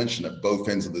 as I mentioned, at both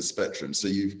ends of the spectrum. So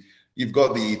you've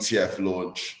got the ETF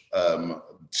launch,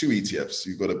 2 ETFs.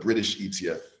 You've got a British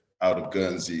ETF out of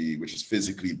Guernsey, which is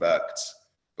physically backed,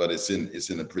 but it's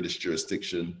in a British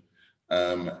jurisdiction.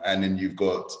 And then you've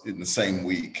got, in the same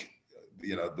week,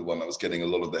 the one that was getting a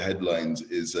lot of the headlines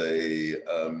is a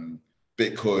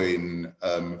Bitcoin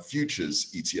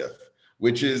futures ETF,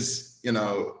 which is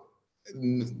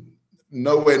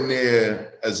nowhere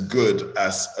near as good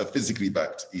as a physically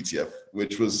backed ETF,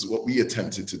 which was what we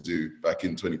attempted to do back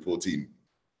in 2014.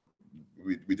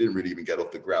 We didn't really even get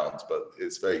off the ground, but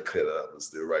it's very clear that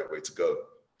was the right way to go.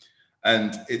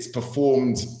 And it's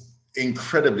performed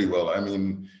incredibly well. I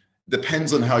mean,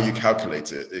 depends on how you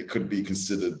calculate it. It could be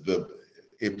considered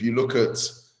if you look at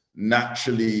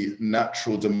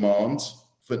natural demand,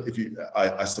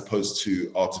 as opposed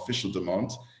to artificial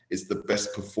demand, it's the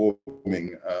best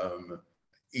performing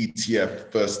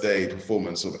ETF first day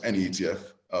performance of any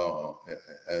ETF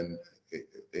and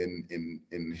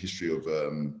in history of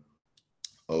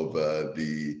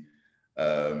the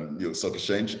New York Stock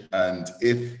Exchange. And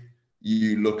if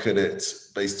you look at it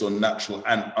based on natural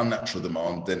and unnatural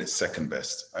demand, then it's second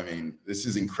best. I mean, this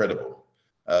is incredible.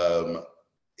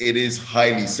 It is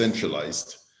highly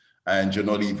centralized, and you're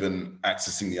not even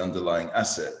accessing the underlying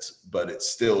asset, but it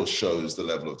still shows the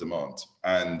level of demand.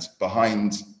 And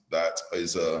behind that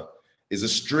is a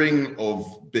string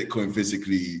of Bitcoin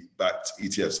physically backed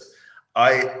ETFs.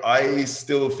 I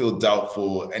still feel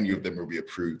doubtful any of them will be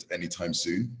approved anytime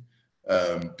soon,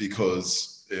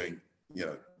 because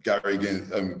Gary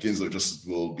Gensler just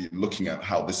will be looking at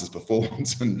how this is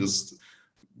performed and just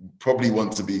probably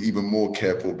want to be even more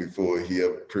careful before he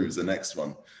approves the next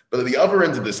one. But at the other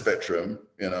end of the spectrum,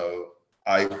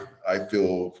 I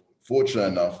feel fortunate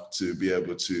enough to be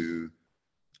able to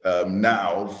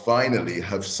now finally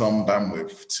have some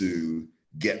bandwidth to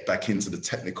get back into the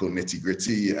technical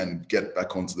nitty-gritty and get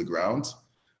back onto the ground.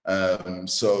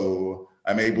 So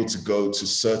I'm able to go to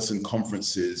certain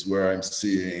conferences where I'm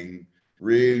seeing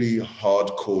really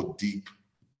hardcore, deep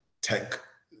tech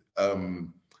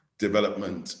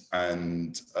development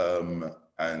and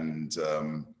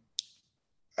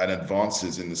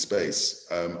advances in the space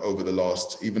over the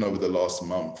last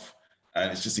month. And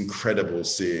it's just incredible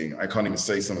seeing, I can't even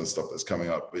say some of the stuff that's coming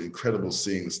up, but incredible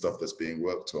seeing the stuff that's being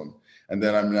worked on. And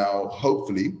then I'm now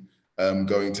hopefully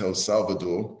going to El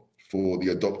Salvador for the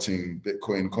Adopting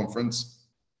Bitcoin conference.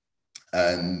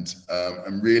 And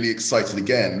I'm really excited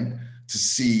again to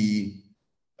see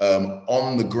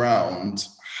on the ground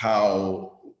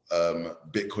how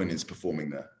Bitcoin is performing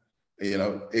there.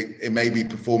 It may be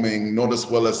performing not as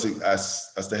well as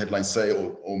the headlines say,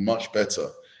 or much better.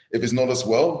 If it's not as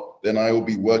well, then I will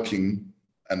be working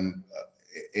and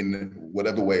in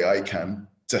whatever way I can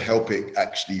to help it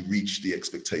actually reach the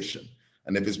expectation.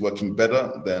 And if it's working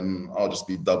better, then I'll just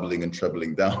be doubling and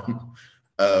trebling down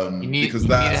because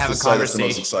that's the side that's the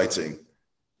most exciting.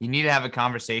 You need to have a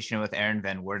conversation with Aaron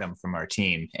Van Werdum from our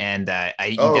team, and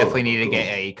you definitely need to get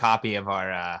a copy of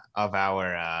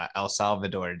our El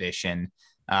Salvador edition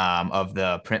of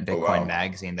the Print Bitcoin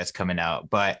magazine that's coming out.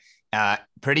 But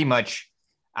pretty much,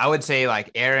 I would say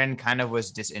like Aaron kind of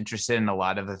was disinterested in a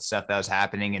lot of the stuff that was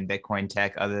happening in Bitcoin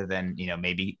tech, other than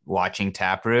maybe watching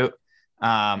Taproot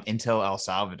until El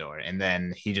Salvador, and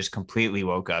then he just completely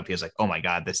woke up. He was like, "Oh my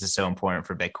God, this is so important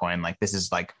for Bitcoin! Like this is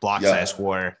like block size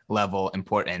war level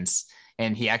importance."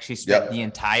 And he actually spent the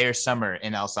entire summer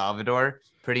in El Salvador,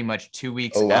 pretty much 2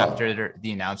 weeks after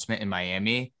the announcement in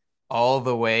Miami, all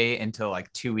the way until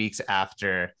like 2 weeks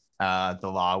after the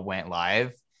law went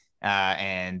live.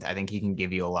 And I think he can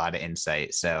give you a lot of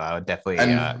insight. So I would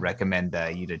definitely recommend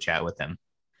you to chat with him.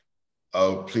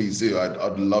 Oh, please do.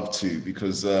 I'd love to,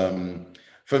 because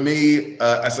for me,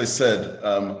 as I said,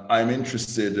 I'm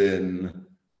interested in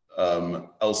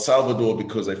El Salvador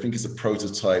because I think it's a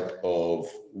prototype of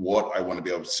what I want to be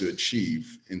able to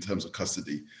achieve in terms of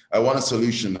custody. I want a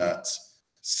solution that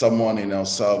someone in El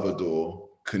Salvador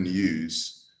can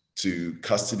use to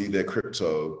custody their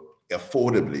crypto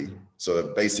affordably. So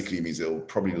it basically means it'll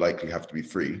probably likely have to be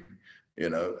free.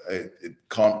 It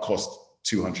can't cost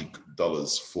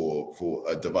 $200 for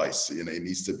a device. It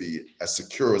needs to be as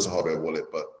secure as a hardware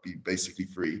wallet, but be basically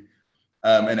free.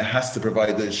 And it has to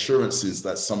provide the assurances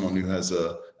that someone who has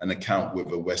an account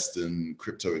with a Western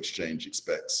crypto exchange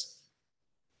expects.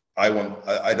 I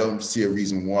don't see a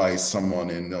reason why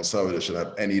someone in El Salvador should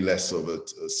have any less of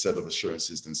a set of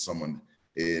assurances than someone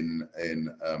in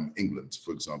England,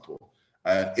 for example.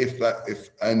 And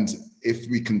if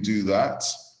we can do that,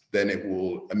 then it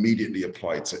will immediately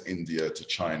apply to India, to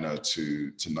China,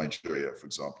 to Nigeria, for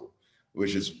example,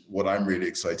 which is what I'm really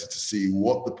excited to see.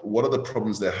 What are the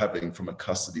problems they're having from a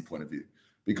custody point of view?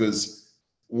 Because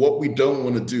what we don't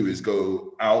want to do is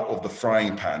go out of the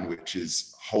frying pan, which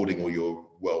is holding all your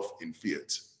wealth in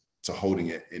fiat, to holding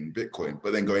it in Bitcoin,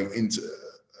 but then going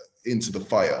into the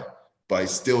fire by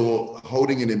still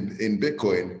holding it in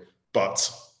Bitcoin,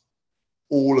 but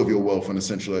all of your wealth on a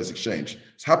centralized exchange.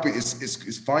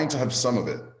 It's fine to have some of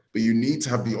it, but you need to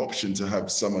have the option to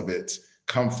have some of it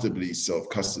comfortably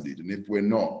self-custodied. And if we're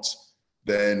not,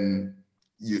 then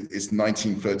it's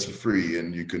 1933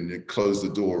 and you can close the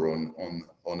door on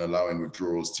allowing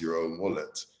withdrawals to your own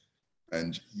wallet.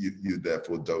 And you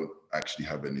therefore don't actually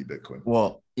have any Bitcoin.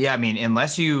 Well, yeah, I mean,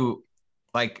 unless you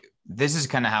this is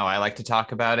kind of how I like to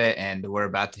talk about it, and we're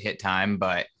about to hit time,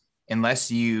 but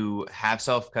unless you have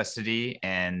self-custody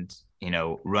and,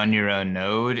 run your own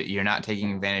node, you're not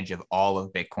taking advantage of all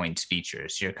of Bitcoin's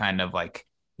features. You're kind of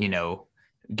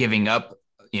giving up,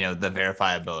 the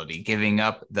verifiability, giving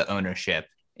up the ownership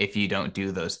if you don't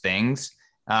do those things.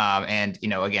 And,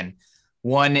 again,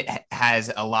 one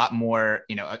has a lot more,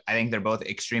 I think they're both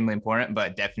extremely important,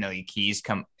 but definitely keys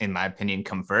in my opinion,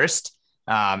 come first.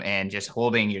 And just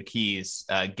holding your keys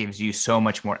gives you so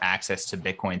much more access to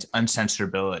Bitcoin's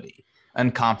uncensorability,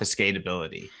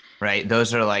 unconfiscatability, right?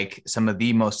 Those are some of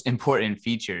the most important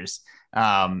features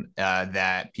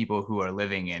that people who are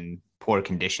living in poor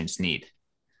conditions need.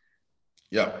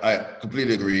 Yeah, I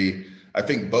completely agree. I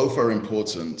think both are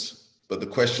important, but the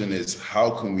question is, how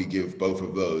can we give both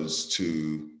of those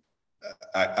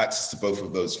access to both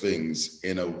of those things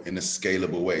in a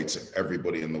scalable way to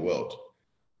everybody in the world?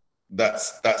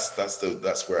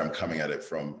 that's where I'm coming at it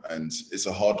from, and it's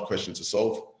a hard question to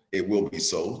solve. It will be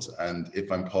solved, and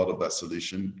if I'm part of that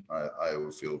solution, I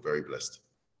will feel very blessed.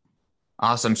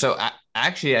 Awesome. So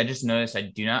I just noticed I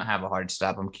do not have a hard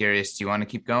stop. I'm curious, do you want to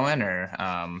keep going, or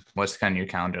what's kind of your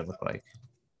calendar look like?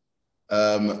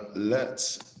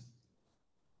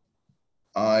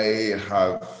 I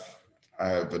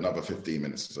have another 15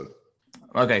 minutes or so.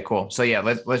 Okay, cool. So yeah,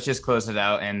 let's just close it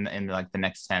out in like the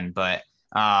next 10. But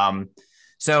yeah,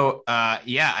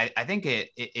 I think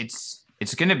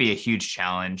it's going to be a huge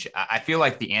challenge. I feel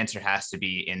like the answer has to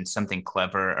be in something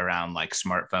clever around like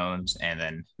smartphones, and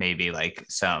then maybe like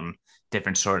some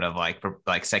different sort of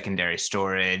like secondary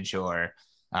storage, or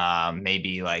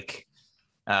maybe like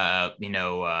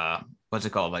what's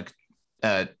it called, like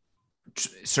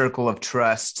circle of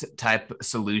trust type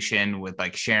solution with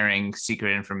like sharing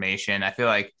secret information. I feel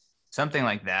like something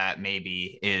like that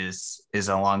maybe is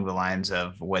along the lines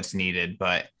of what's needed,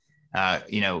 but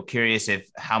curious if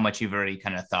how much you've already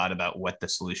kind of thought about what the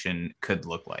solution could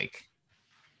look like.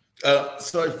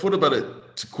 So I thought about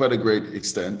it to quite a great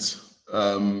extent.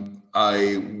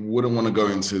 I wouldn't want to go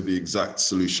into the exact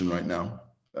solution right now,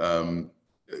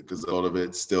 because a lot of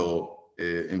it's still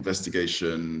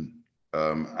investigation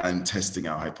and testing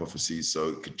our hypotheses, so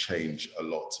it could change a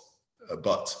lot.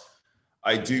 But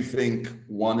I do think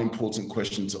one important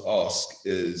question to ask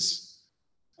is,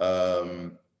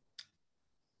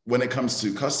 when it comes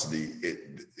to custody,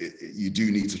 you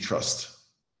do need to trust.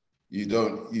 You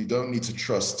don't need to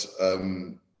trust.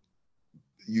 You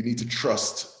need to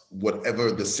trust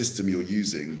whatever the system you're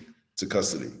using to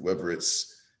custody, whether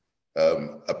it's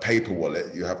a paper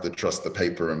wallet, you have to trust the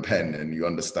paper and pen and you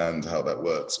understand how that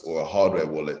works, or a hardware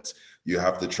wallet, you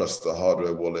have to trust the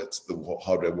hardware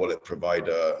wallet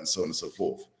provider, and so on and so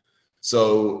forth.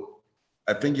 So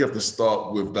I think you have to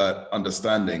start with that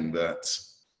understanding that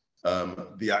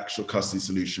the actual custody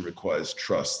solution requires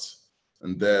trust.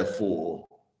 And therefore,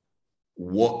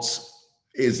 what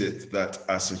is it that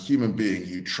as a human being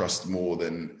you trust more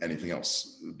than anything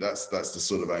else? That's the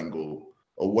sort of angle.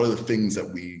 Or what are the things that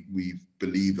we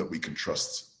believe that we can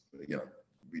trust?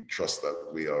 We trust that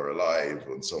we are alive,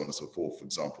 and so on and so forth, for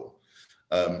example.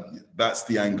 That's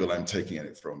the angle I'm taking at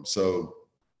it from. So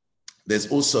there's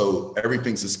also,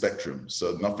 everything's a spectrum.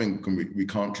 So we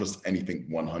can't trust anything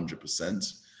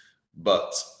 100%.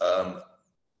 But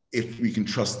if we can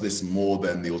trust this more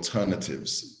than the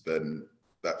alternatives, then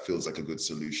that feels like a good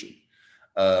solution,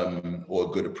 or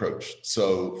a good approach.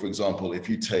 So, for example, if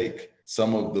you take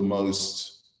some of the most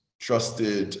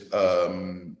trusted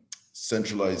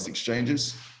centralized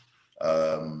exchanges,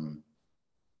 and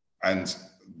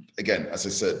again, as I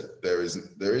said, there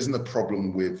isn't a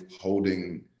problem with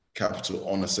holding capital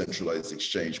on a centralized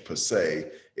exchange per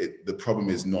se. The problem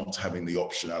is not having the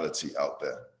optionality out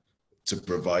there to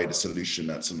provide a solution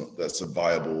that's a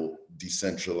viable,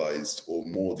 decentralized or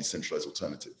more decentralized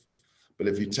alternative. But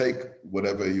if you take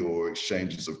whatever your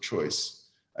exchanges of choice,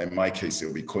 in my case, it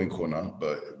will be CoinCorner,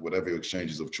 but whatever your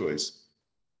exchanges of choice,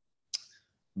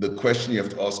 the question you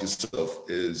have to ask yourself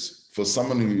is, for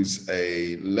someone who's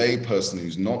a lay person,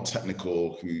 who's not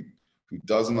technical, who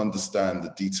doesn't understand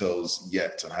the details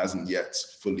yet and hasn't yet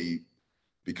fully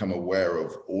become aware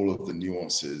of all of the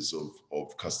nuances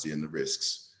of custody and the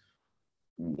risks,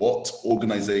 what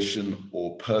organization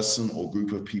or person or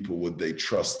group of people would they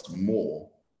trust more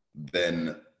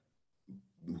than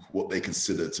what they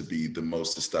consider to be the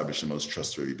most established and most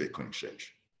trustworthy Bitcoin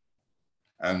exchange?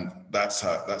 And that's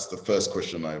the first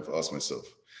question I've asked myself.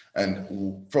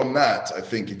 And from that, I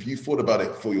think if you thought about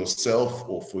it for yourself,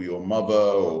 or for your mother,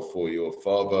 or for your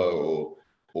father,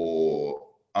 or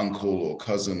uncle or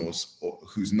cousin, or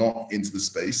who's not into the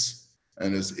space,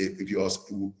 and if you ask,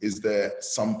 is there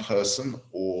some person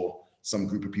or some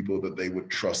group of people that they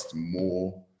would trust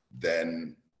more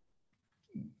than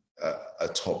a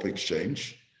top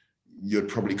exchange, you'd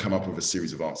probably come up with a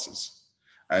series of answers.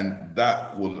 And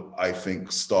that will, I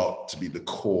think, start to be the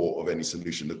core of any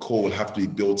solution. The core will have to be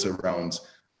built around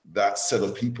that set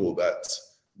of people,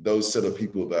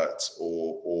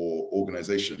 or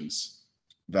organizations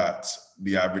that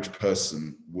the average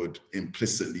person would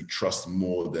implicitly trust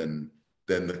more than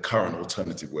the current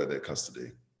alternative where they're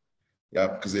custody. Yeah,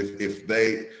 because if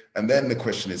they, and then the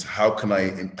question is, how can I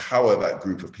empower that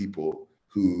group of people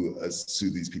who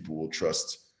these people will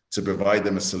trust, to provide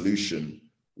them a solution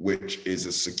which is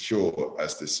as secure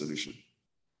as this solution?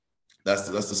 That's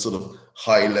the sort of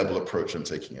high level approach I'm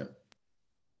taking it.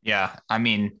 Yeah, I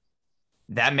mean,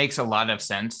 that makes a lot of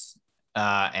sense.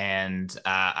 And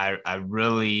I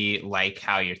really like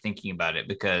how you're thinking about it,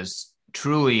 because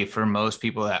truly, for most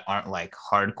people that aren't like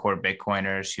hardcore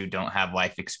Bitcoiners who don't have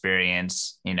life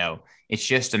experience, it's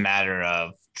just a matter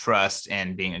of trust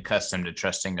and being accustomed to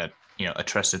trusting a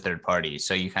trusted third party.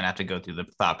 So you kind of have to go through the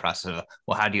thought process of,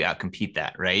 well, how do you outcompete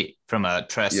that, right? From a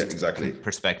trust exactly.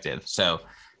 perspective. So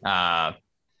I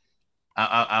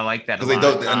like that a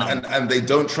lot. They don't, and they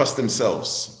don't trust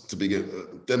themselves to begin.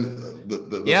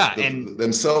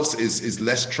 Themselves is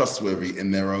less trustworthy in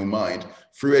their own mind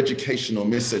through education or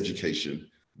miseducation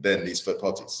than these third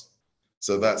parties.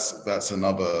 So that's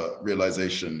another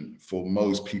realization for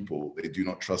most people. They do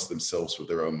not trust themselves with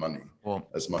their own money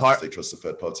as much as they trust the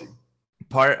third party.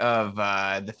 Part of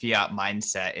the fiat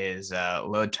mindset is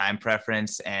low time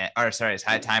preference is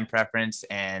high time preference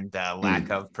and lack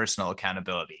of personal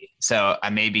accountability. So I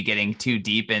may be getting too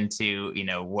deep into,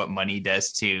 what money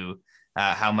does to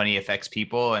how money affects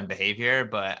people and behavior,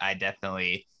 but I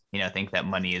definitely, think that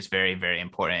money is very, very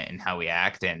important in how we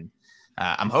act. And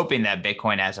I'm hoping that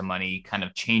Bitcoin as a money kind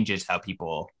of changes how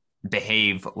people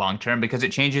behave long term, because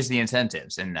it changes the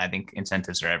incentives. And I think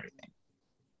incentives are everything.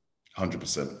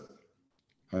 100%.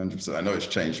 I know it's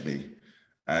changed me,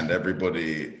 and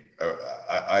everybody.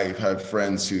 I've had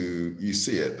friends who, you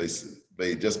see it.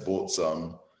 They just bought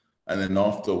some, and then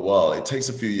after a while, it takes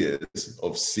a few years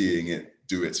of seeing it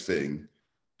do its thing,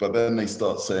 but then they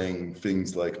start saying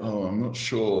things like, "Oh, I'm not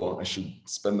sure I should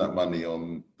spend that money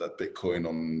on that Bitcoin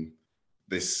on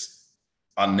this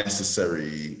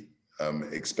unnecessary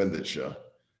expenditure,"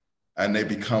 and they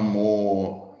become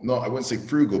more, I wouldn't say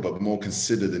frugal, but more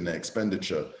considered in their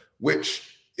expenditure, which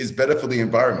is better for the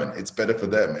environment. It's better for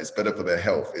them. It's better for their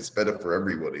health. It's better for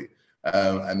everybody.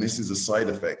 And this is a side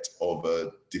effect of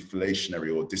a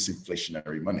deflationary or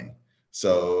disinflationary money.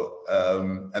 So,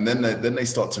 and then they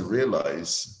start to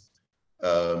realize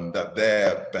that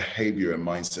their behavior and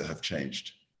mindset have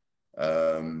changed.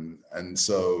 And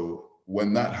so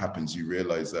when that happens, you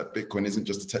realize that Bitcoin isn't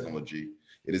just a technology.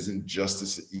 It isn't just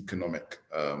this economic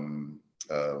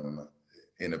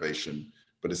innovation,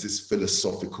 but it's this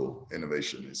philosophical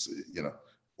innovation. It's,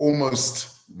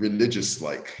 almost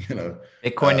religious-like,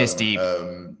 Bitcoin is deep.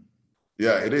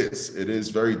 Yeah, it is. It is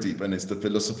very deep. And it's the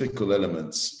philosophical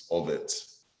elements of it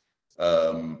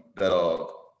that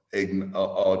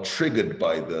are triggered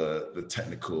by the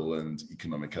technical and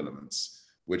economic elements,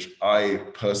 which I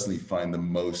personally find the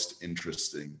most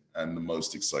interesting and the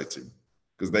most exciting,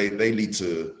 because they lead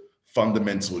to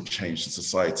fundamental change in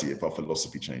society if our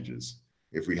philosophy changes.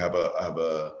 If we have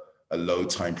a low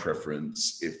time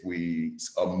preference, if we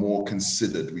are more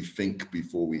considered, we think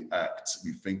before we act,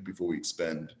 we think before we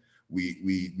expend,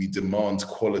 we demand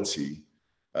quality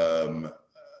in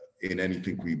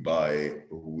anything we buy,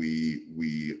 we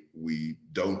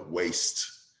don't waste.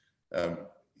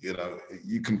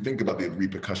 You can think about the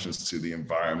repercussions to the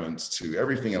environment, to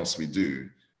everything else we do,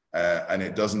 and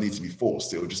it doesn't need to be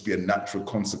forced. It will just be a natural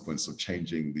consequence of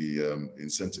changing the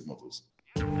incentive models.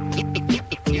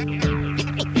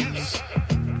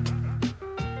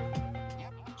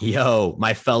 Yo,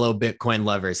 my fellow Bitcoin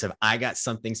lovers, have I got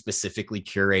something specifically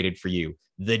curated for you.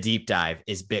 The Deep Dive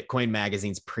is Bitcoin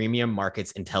Magazine's premium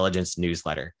markets intelligence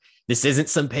newsletter. This isn't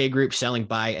some pay group selling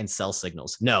buy and sell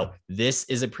signals. No, this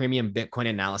is a premium Bitcoin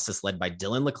analysis led by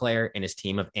Dylan LeClaire and his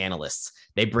team of analysts.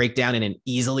 They break down in an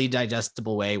easily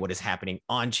digestible way what is happening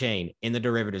on chain, in the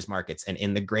derivatives markets, and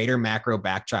in the greater macro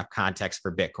backdrop context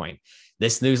for Bitcoin.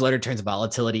 This newsletter turns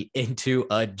volatility into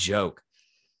a joke.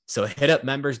 So hit up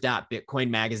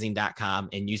members.bitcoinmagazine.com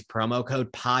and use promo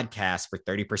code podcast for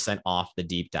 30% off the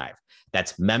deep dive.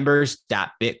 That's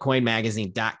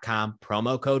members.bitcoinmagazine.com,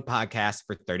 promo code podcast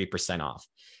for 30% off.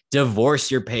 Divorce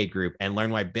your paid group and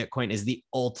learn why Bitcoin is the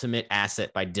ultimate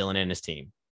asset by Dylan and his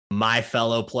team. My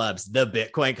fellow plebs, the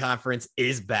Bitcoin conference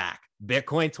is back.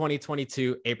 Bitcoin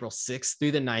 2022, April 6th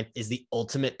through the 9th, is the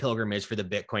ultimate pilgrimage for the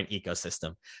Bitcoin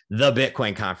ecosystem. The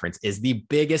Bitcoin conference is the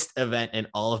biggest event in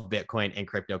all of Bitcoin and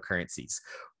cryptocurrencies.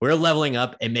 We're leveling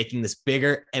up and making this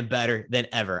bigger and better than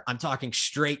ever. I'm talking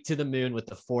straight to the moon with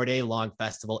the 4-day-long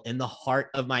festival in the heart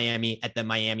of Miami at the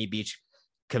Miami Beach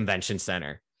Convention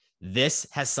Center. This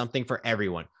has something for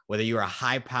everyone. Whether you're a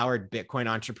high-powered Bitcoin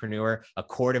entrepreneur, a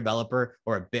core developer,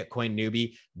 or a Bitcoin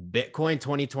newbie, Bitcoin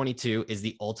 2022 is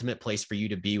the ultimate place for you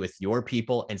to be with your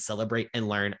people and celebrate and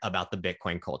learn about the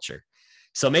Bitcoin culture.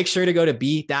 So make sure to go to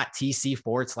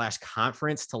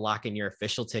b.tc/conference to lock in your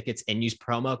official tickets and use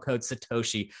promo code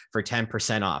Satoshi for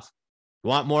 10% off. You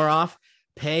want more off?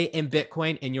 Pay in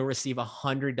Bitcoin and you'll receive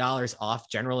 $100 off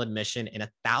general admission and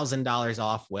 $1,000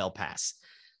 off Whale Pass.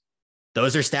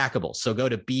 Those are stackable. So go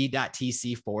to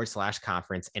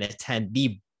b.tc/conference and attend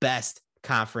the best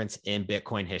conference in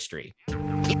Bitcoin history.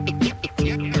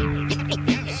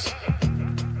 Yes.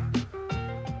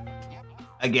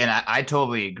 Again, I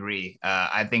totally agree.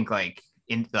 I think like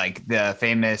the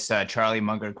famous Charlie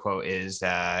Munger quote is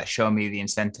 "Show me the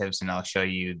incentives, and I'll show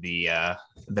you the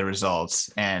results."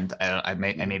 And I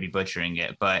may be butchering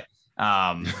it, but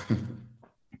I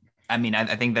mean,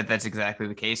 I think that that's exactly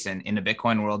the case. And in the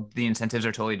Bitcoin world, the incentives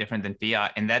are totally different than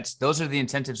fiat, and those are the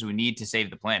incentives we need to save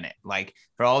the planet. Like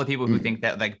for all the people who think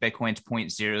that like Bitcoin's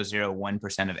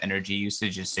 0.001% of energy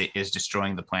usage is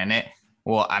destroying the planet.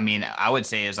 Well, I mean, I would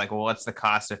say is like, well, what's the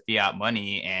cost of fiat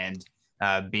money and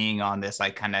being on this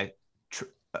like kind of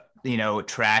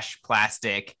trash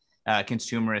plastic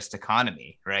consumerist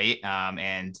economy, right?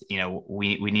 And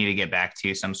we need to get back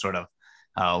to some sort of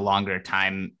longer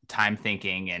time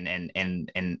thinking,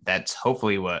 and that's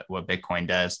hopefully what Bitcoin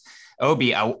does.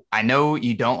 Obi, I know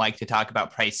you don't like to talk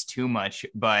about price too much,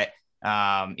 but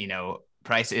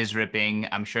price is ripping.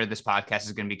 I'm sure this podcast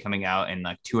is going to be coming out in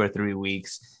like 2 or 3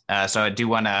 weeks, so I do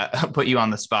want to put you on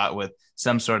the spot with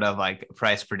some sort of like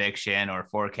price prediction or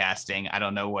forecasting. I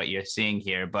don't know what you're seeing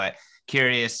here, but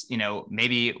curious,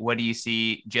 maybe what do you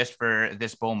see just for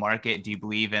this bull market? Do you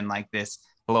believe in like this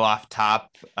blow off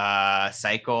top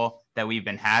cycle that we've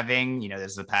been having?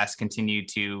 Does the past continue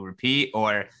to repeat,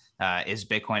 or is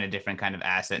Bitcoin a different kind of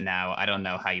asset now? I don't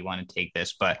know how you want to take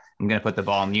this, but I'm going to put the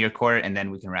ball in your court and then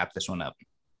we can wrap this one up.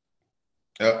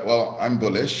 Well, I'm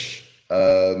bullish.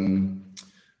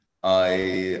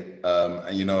 I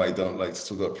don't like to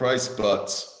talk about price,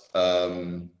 but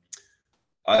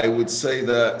I would say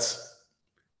that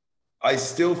I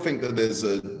still think that there's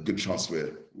a good chance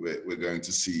we're going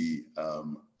to see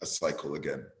a cycle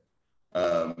again.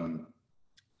 And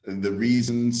the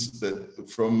reasons that,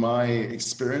 from my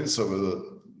experience over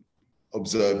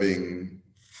observing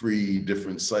 3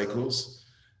 different cycles,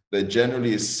 there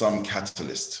generally is some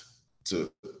catalyst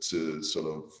to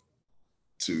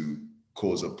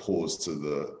cause a pause to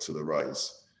the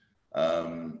rise,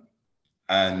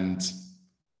 and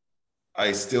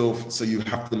so you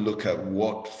have to look at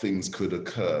what things could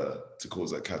occur to cause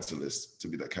that catalyst, to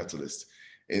be that catalyst.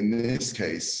 In this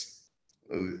case,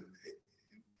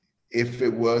 if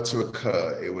it were to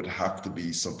occur, it would have to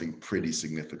be something pretty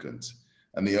significant.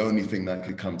 And the only thing that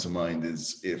could come to mind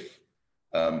is if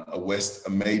a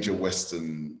major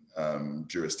Western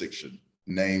jurisdiction,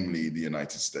 namely the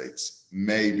United States,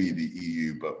 maybe the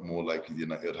EU, but more likely it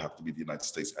would have to be the United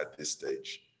States at this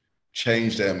stage,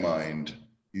 change their mind.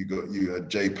 You had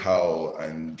Jay Powell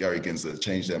and Gary Gensler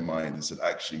change their mind and said,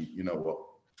 actually, you know what?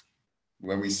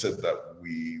 When we said that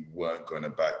we weren't going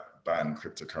to ban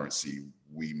cryptocurrency,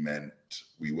 we meant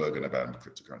we were going to ban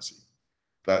cryptocurrency.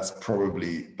 That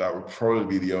would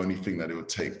probably be the only thing that it would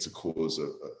take to cause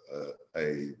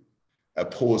a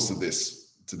pause to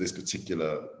this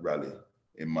particular rally,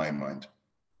 in my mind.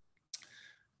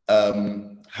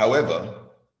 However,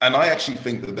 and I actually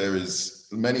think that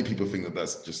many people think that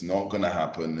that's just not going to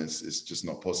happen. It's just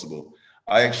not possible.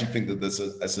 I actually think that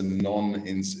there's a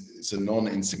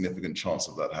non-insignificant chance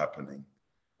of that happening,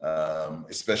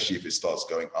 especially if it starts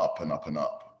going up and up and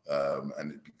up,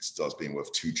 and it starts being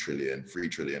worth 2 trillion, 3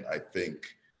 trillion. I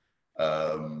think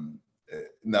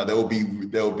now there will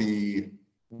be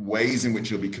ways in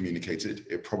which it'll be communicated.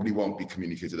 It probably won't be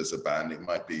communicated as a ban. It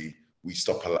might be we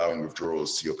stop allowing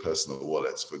withdrawals to your personal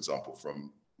wallets, for example,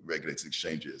 from regulated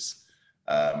exchanges.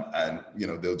 And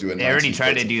they'll do. They already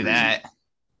tried to do that.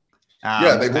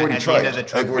 Yeah, they've already tried.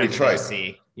 They've already tried.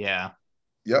 Yeah.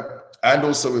 Yep. And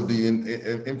also with the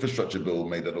infrastructure bill,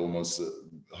 made that almost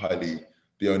the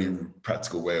only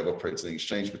practical way of operating an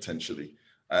exchange potentially.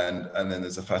 And then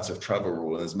there's a FATF travel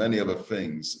rule, and there's many other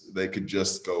things. They could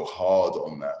just go hard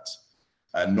on that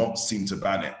and not seem to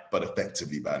ban it, but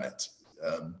effectively ban it.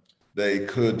 They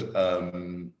could.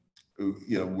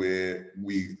 Where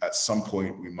we at some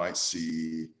point we might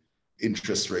see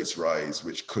interest rates rise,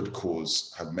 which could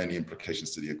have many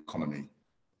implications to the economy.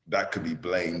 That could be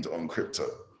blamed on crypto,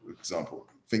 for example.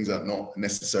 Things that are not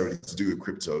necessarily to do with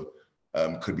crypto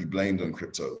could be blamed on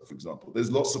crypto, for example.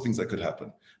 There's lots of things that could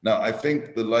happen. Now, I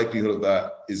think the likelihood of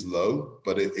that is low,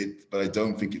 but I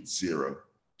don't think it's zero.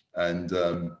 And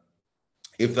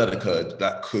if that occurred,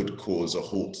 that could cause a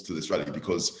halt to this rally,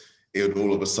 because it would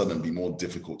all of a sudden be more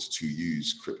difficult to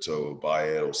use crypto or buy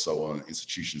it or so on.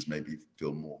 Institutions maybe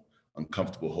feel more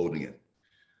uncomfortable holding it.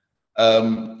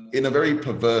 In a very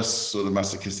perverse sort of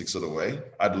masochistic sort of way,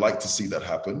 I'd like to see that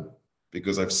happen,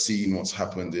 because I've seen what's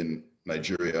happened in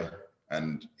Nigeria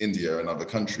and India and other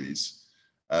countries.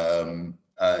 And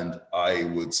I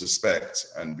would suspect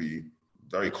and be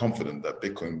very confident that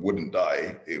Bitcoin wouldn't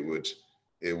die. It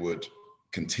would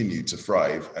continue to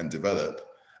thrive and develop.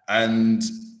 And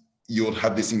you'll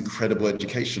have this incredible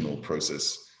educational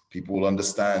process people will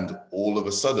understand all of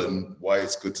a sudden why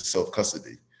it's good to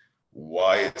self-custody,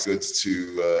 why it's good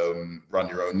to run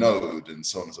your own node, and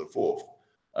so on and so forth.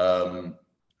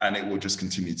 And it will just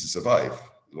continue to survive.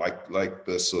 Like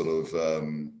the sort of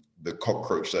the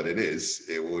cockroach that it is,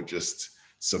 it will just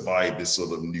survive this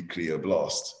sort of nuclear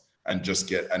blast and just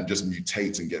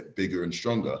mutate and get bigger and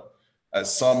stronger. At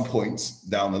some point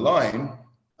down the line,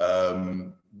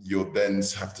 you'll then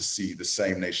have to see the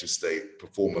same nation state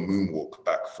perform a moonwalk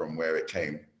back from where it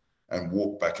came and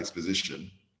walk back its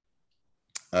position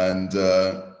and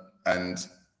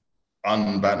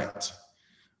unban it,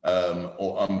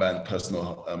 or unban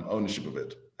personal ownership of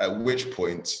it, at which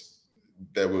point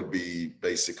there would be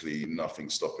basically nothing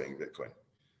stopping Bitcoin.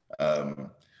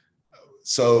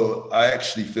 So I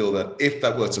actually feel that if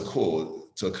that were to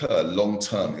occur long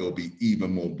term, it will be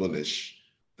even more bullish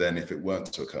than if it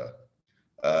weren't to occur.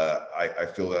 I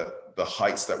feel that the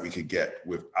heights that we could get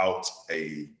without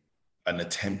an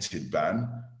attempted ban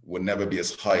would never be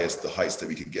as high as the heights that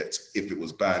we could get if it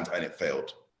was banned and it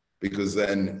failed, because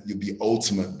then the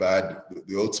ultimate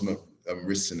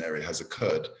risk scenario has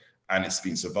occurred and it's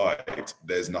been survived.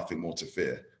 There's nothing more to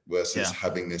fear versus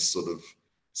having this sort of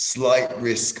slight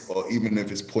risk, or even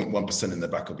if it's 0.1% in the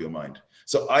back of your mind.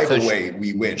 So either way,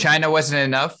 we win. China wasn't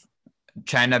enough.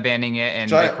 China banning it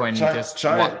and Bitcoin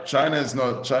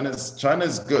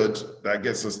China's good. That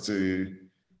gets us to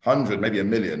 100, maybe 1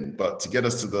 million. But to get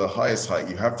us to the highest height,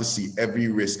 you have to see every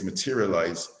risk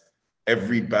materialize,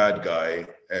 every bad guy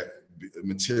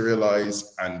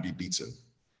materialize and be beaten.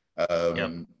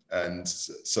 And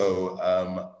so,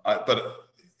 but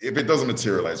if it doesn't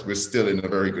materialize, we're still in a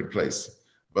very good place.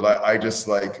 But I just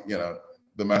like,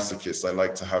 the masochist, I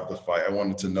like to have the fight. I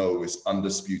wanted to know it's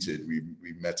undisputed. We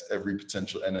met every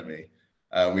potential enemy.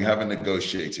 We haven't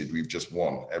negotiated. We've just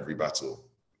won every battle.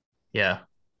 Yeah.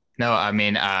 No, I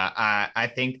mean, I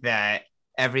think that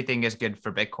everything is good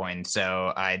for Bitcoin.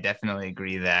 So I definitely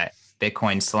agree that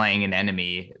Bitcoin slaying an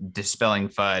enemy, dispelling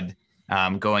FUD,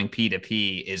 going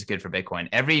P2P is good for Bitcoin.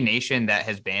 Every nation that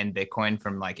has banned Bitcoin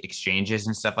from like exchanges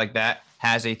and stuff like that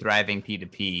has a thriving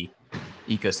P2P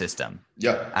ecosystem.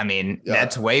 I mean,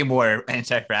 that's way more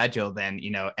anti-fragile than,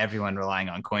 everyone relying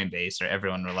on Coinbase or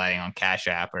everyone relying on Cash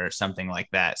App or something like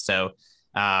that. So,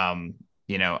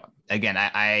 again,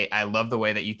 I love the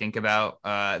way that you think about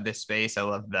this space. I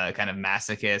love the kind of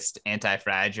masochist,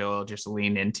 anti-fragile, just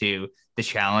lean into the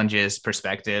challenges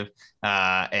perspective.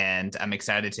 And I'm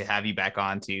excited to have you back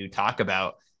on to talk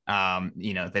about,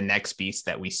 the next beast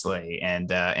that we slay and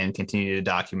continue to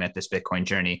document this Bitcoin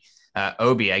journey.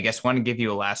 Obi, I guess want to give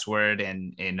you a last word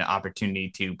and an opportunity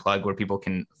to plug where people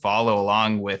can follow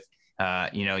along with,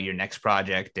 your next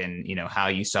project and, how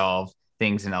you solve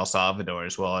things in El Salvador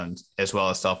as well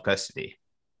as self-custody.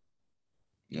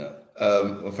 Yeah.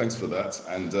 Well, thanks for that.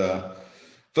 And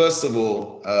first of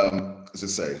all, as I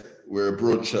say, we're a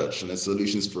broad church and there's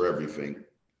solutions for everything.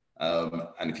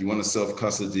 And if you want to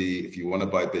self-custody, if you want to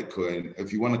buy Bitcoin,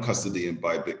 if you want to custody and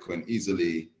buy Bitcoin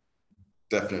easily,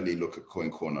 definitely look at Coin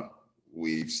Corner.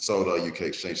 We've sold our UK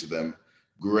exchange to them.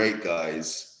 Great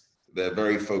guys. They're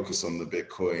very focused on the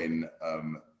Bitcoin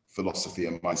philosophy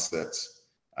and mindset.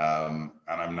 And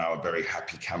I'm now a very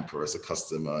happy camper as a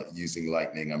customer using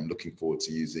Lightning. I'm looking forward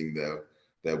to using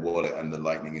their wallet and the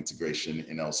Lightning integration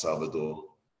in El Salvador.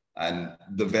 And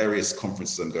the various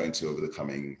conferences I'm going to over the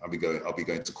coming, I'll be going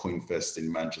to CoinFest in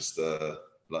Manchester,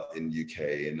 in UK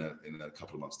in a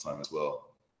couple of months' time as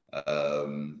well.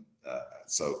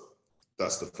 So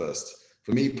that's the first.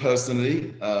 For me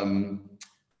personally, I'm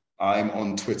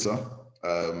on Twitter.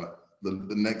 The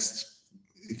next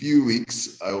few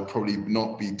weeks, I'll probably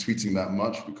not be tweeting that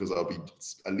much because I'll be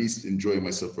at least enjoying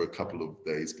myself for a couple of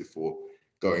days before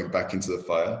going back into the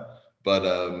fire. But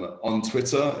on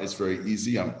Twitter, it's very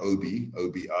easy. I'm Obi,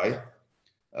 O-B-I,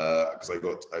 because I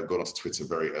got onto Twitter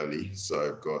very early. So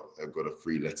I've got a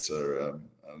 3-letter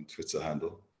Twitter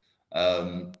handle.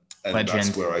 And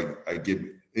Legend.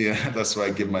 That's where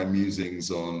I give my musings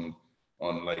on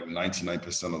like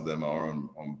 99% of them are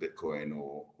on Bitcoin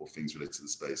or things related to the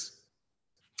space.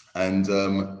 And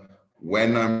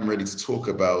when I'm ready to talk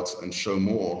about and show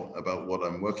more about what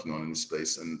I'm working on in this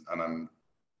space, and I'm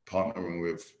partnering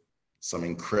with some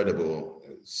incredible,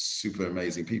 super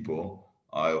amazing people,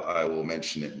 I will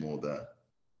mention it more there.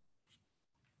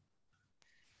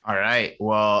 All right.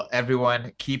 Well,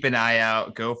 everyone, keep an eye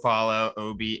out. Go follow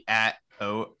Obi at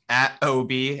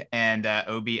Obi and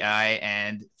OBI,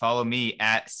 and follow me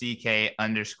at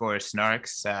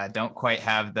CK_snarks. Don't quite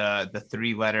have the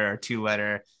 3-letter or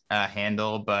 2-letter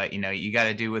handle, but you got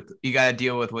to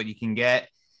deal with what you can get.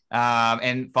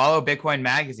 And follow Bitcoin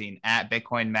Magazine at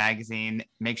Bitcoin Magazine.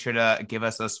 Make sure to give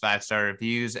us those 5-star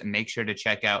reviews, and make sure to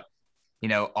check out,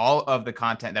 all of the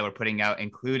content that we're putting out,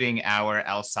 including our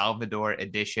El Salvador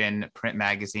edition print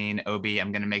magazine. Obi,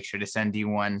 I'm going to make sure to send you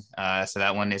one. So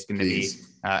that one is going to be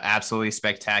absolutely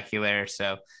spectacular.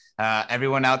 So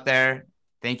everyone out there,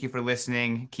 thank you for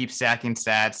listening. Keep stacking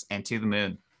sats, and to the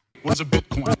moon. Was a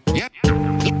Bitcoin. Yep.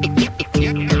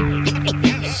 Yep.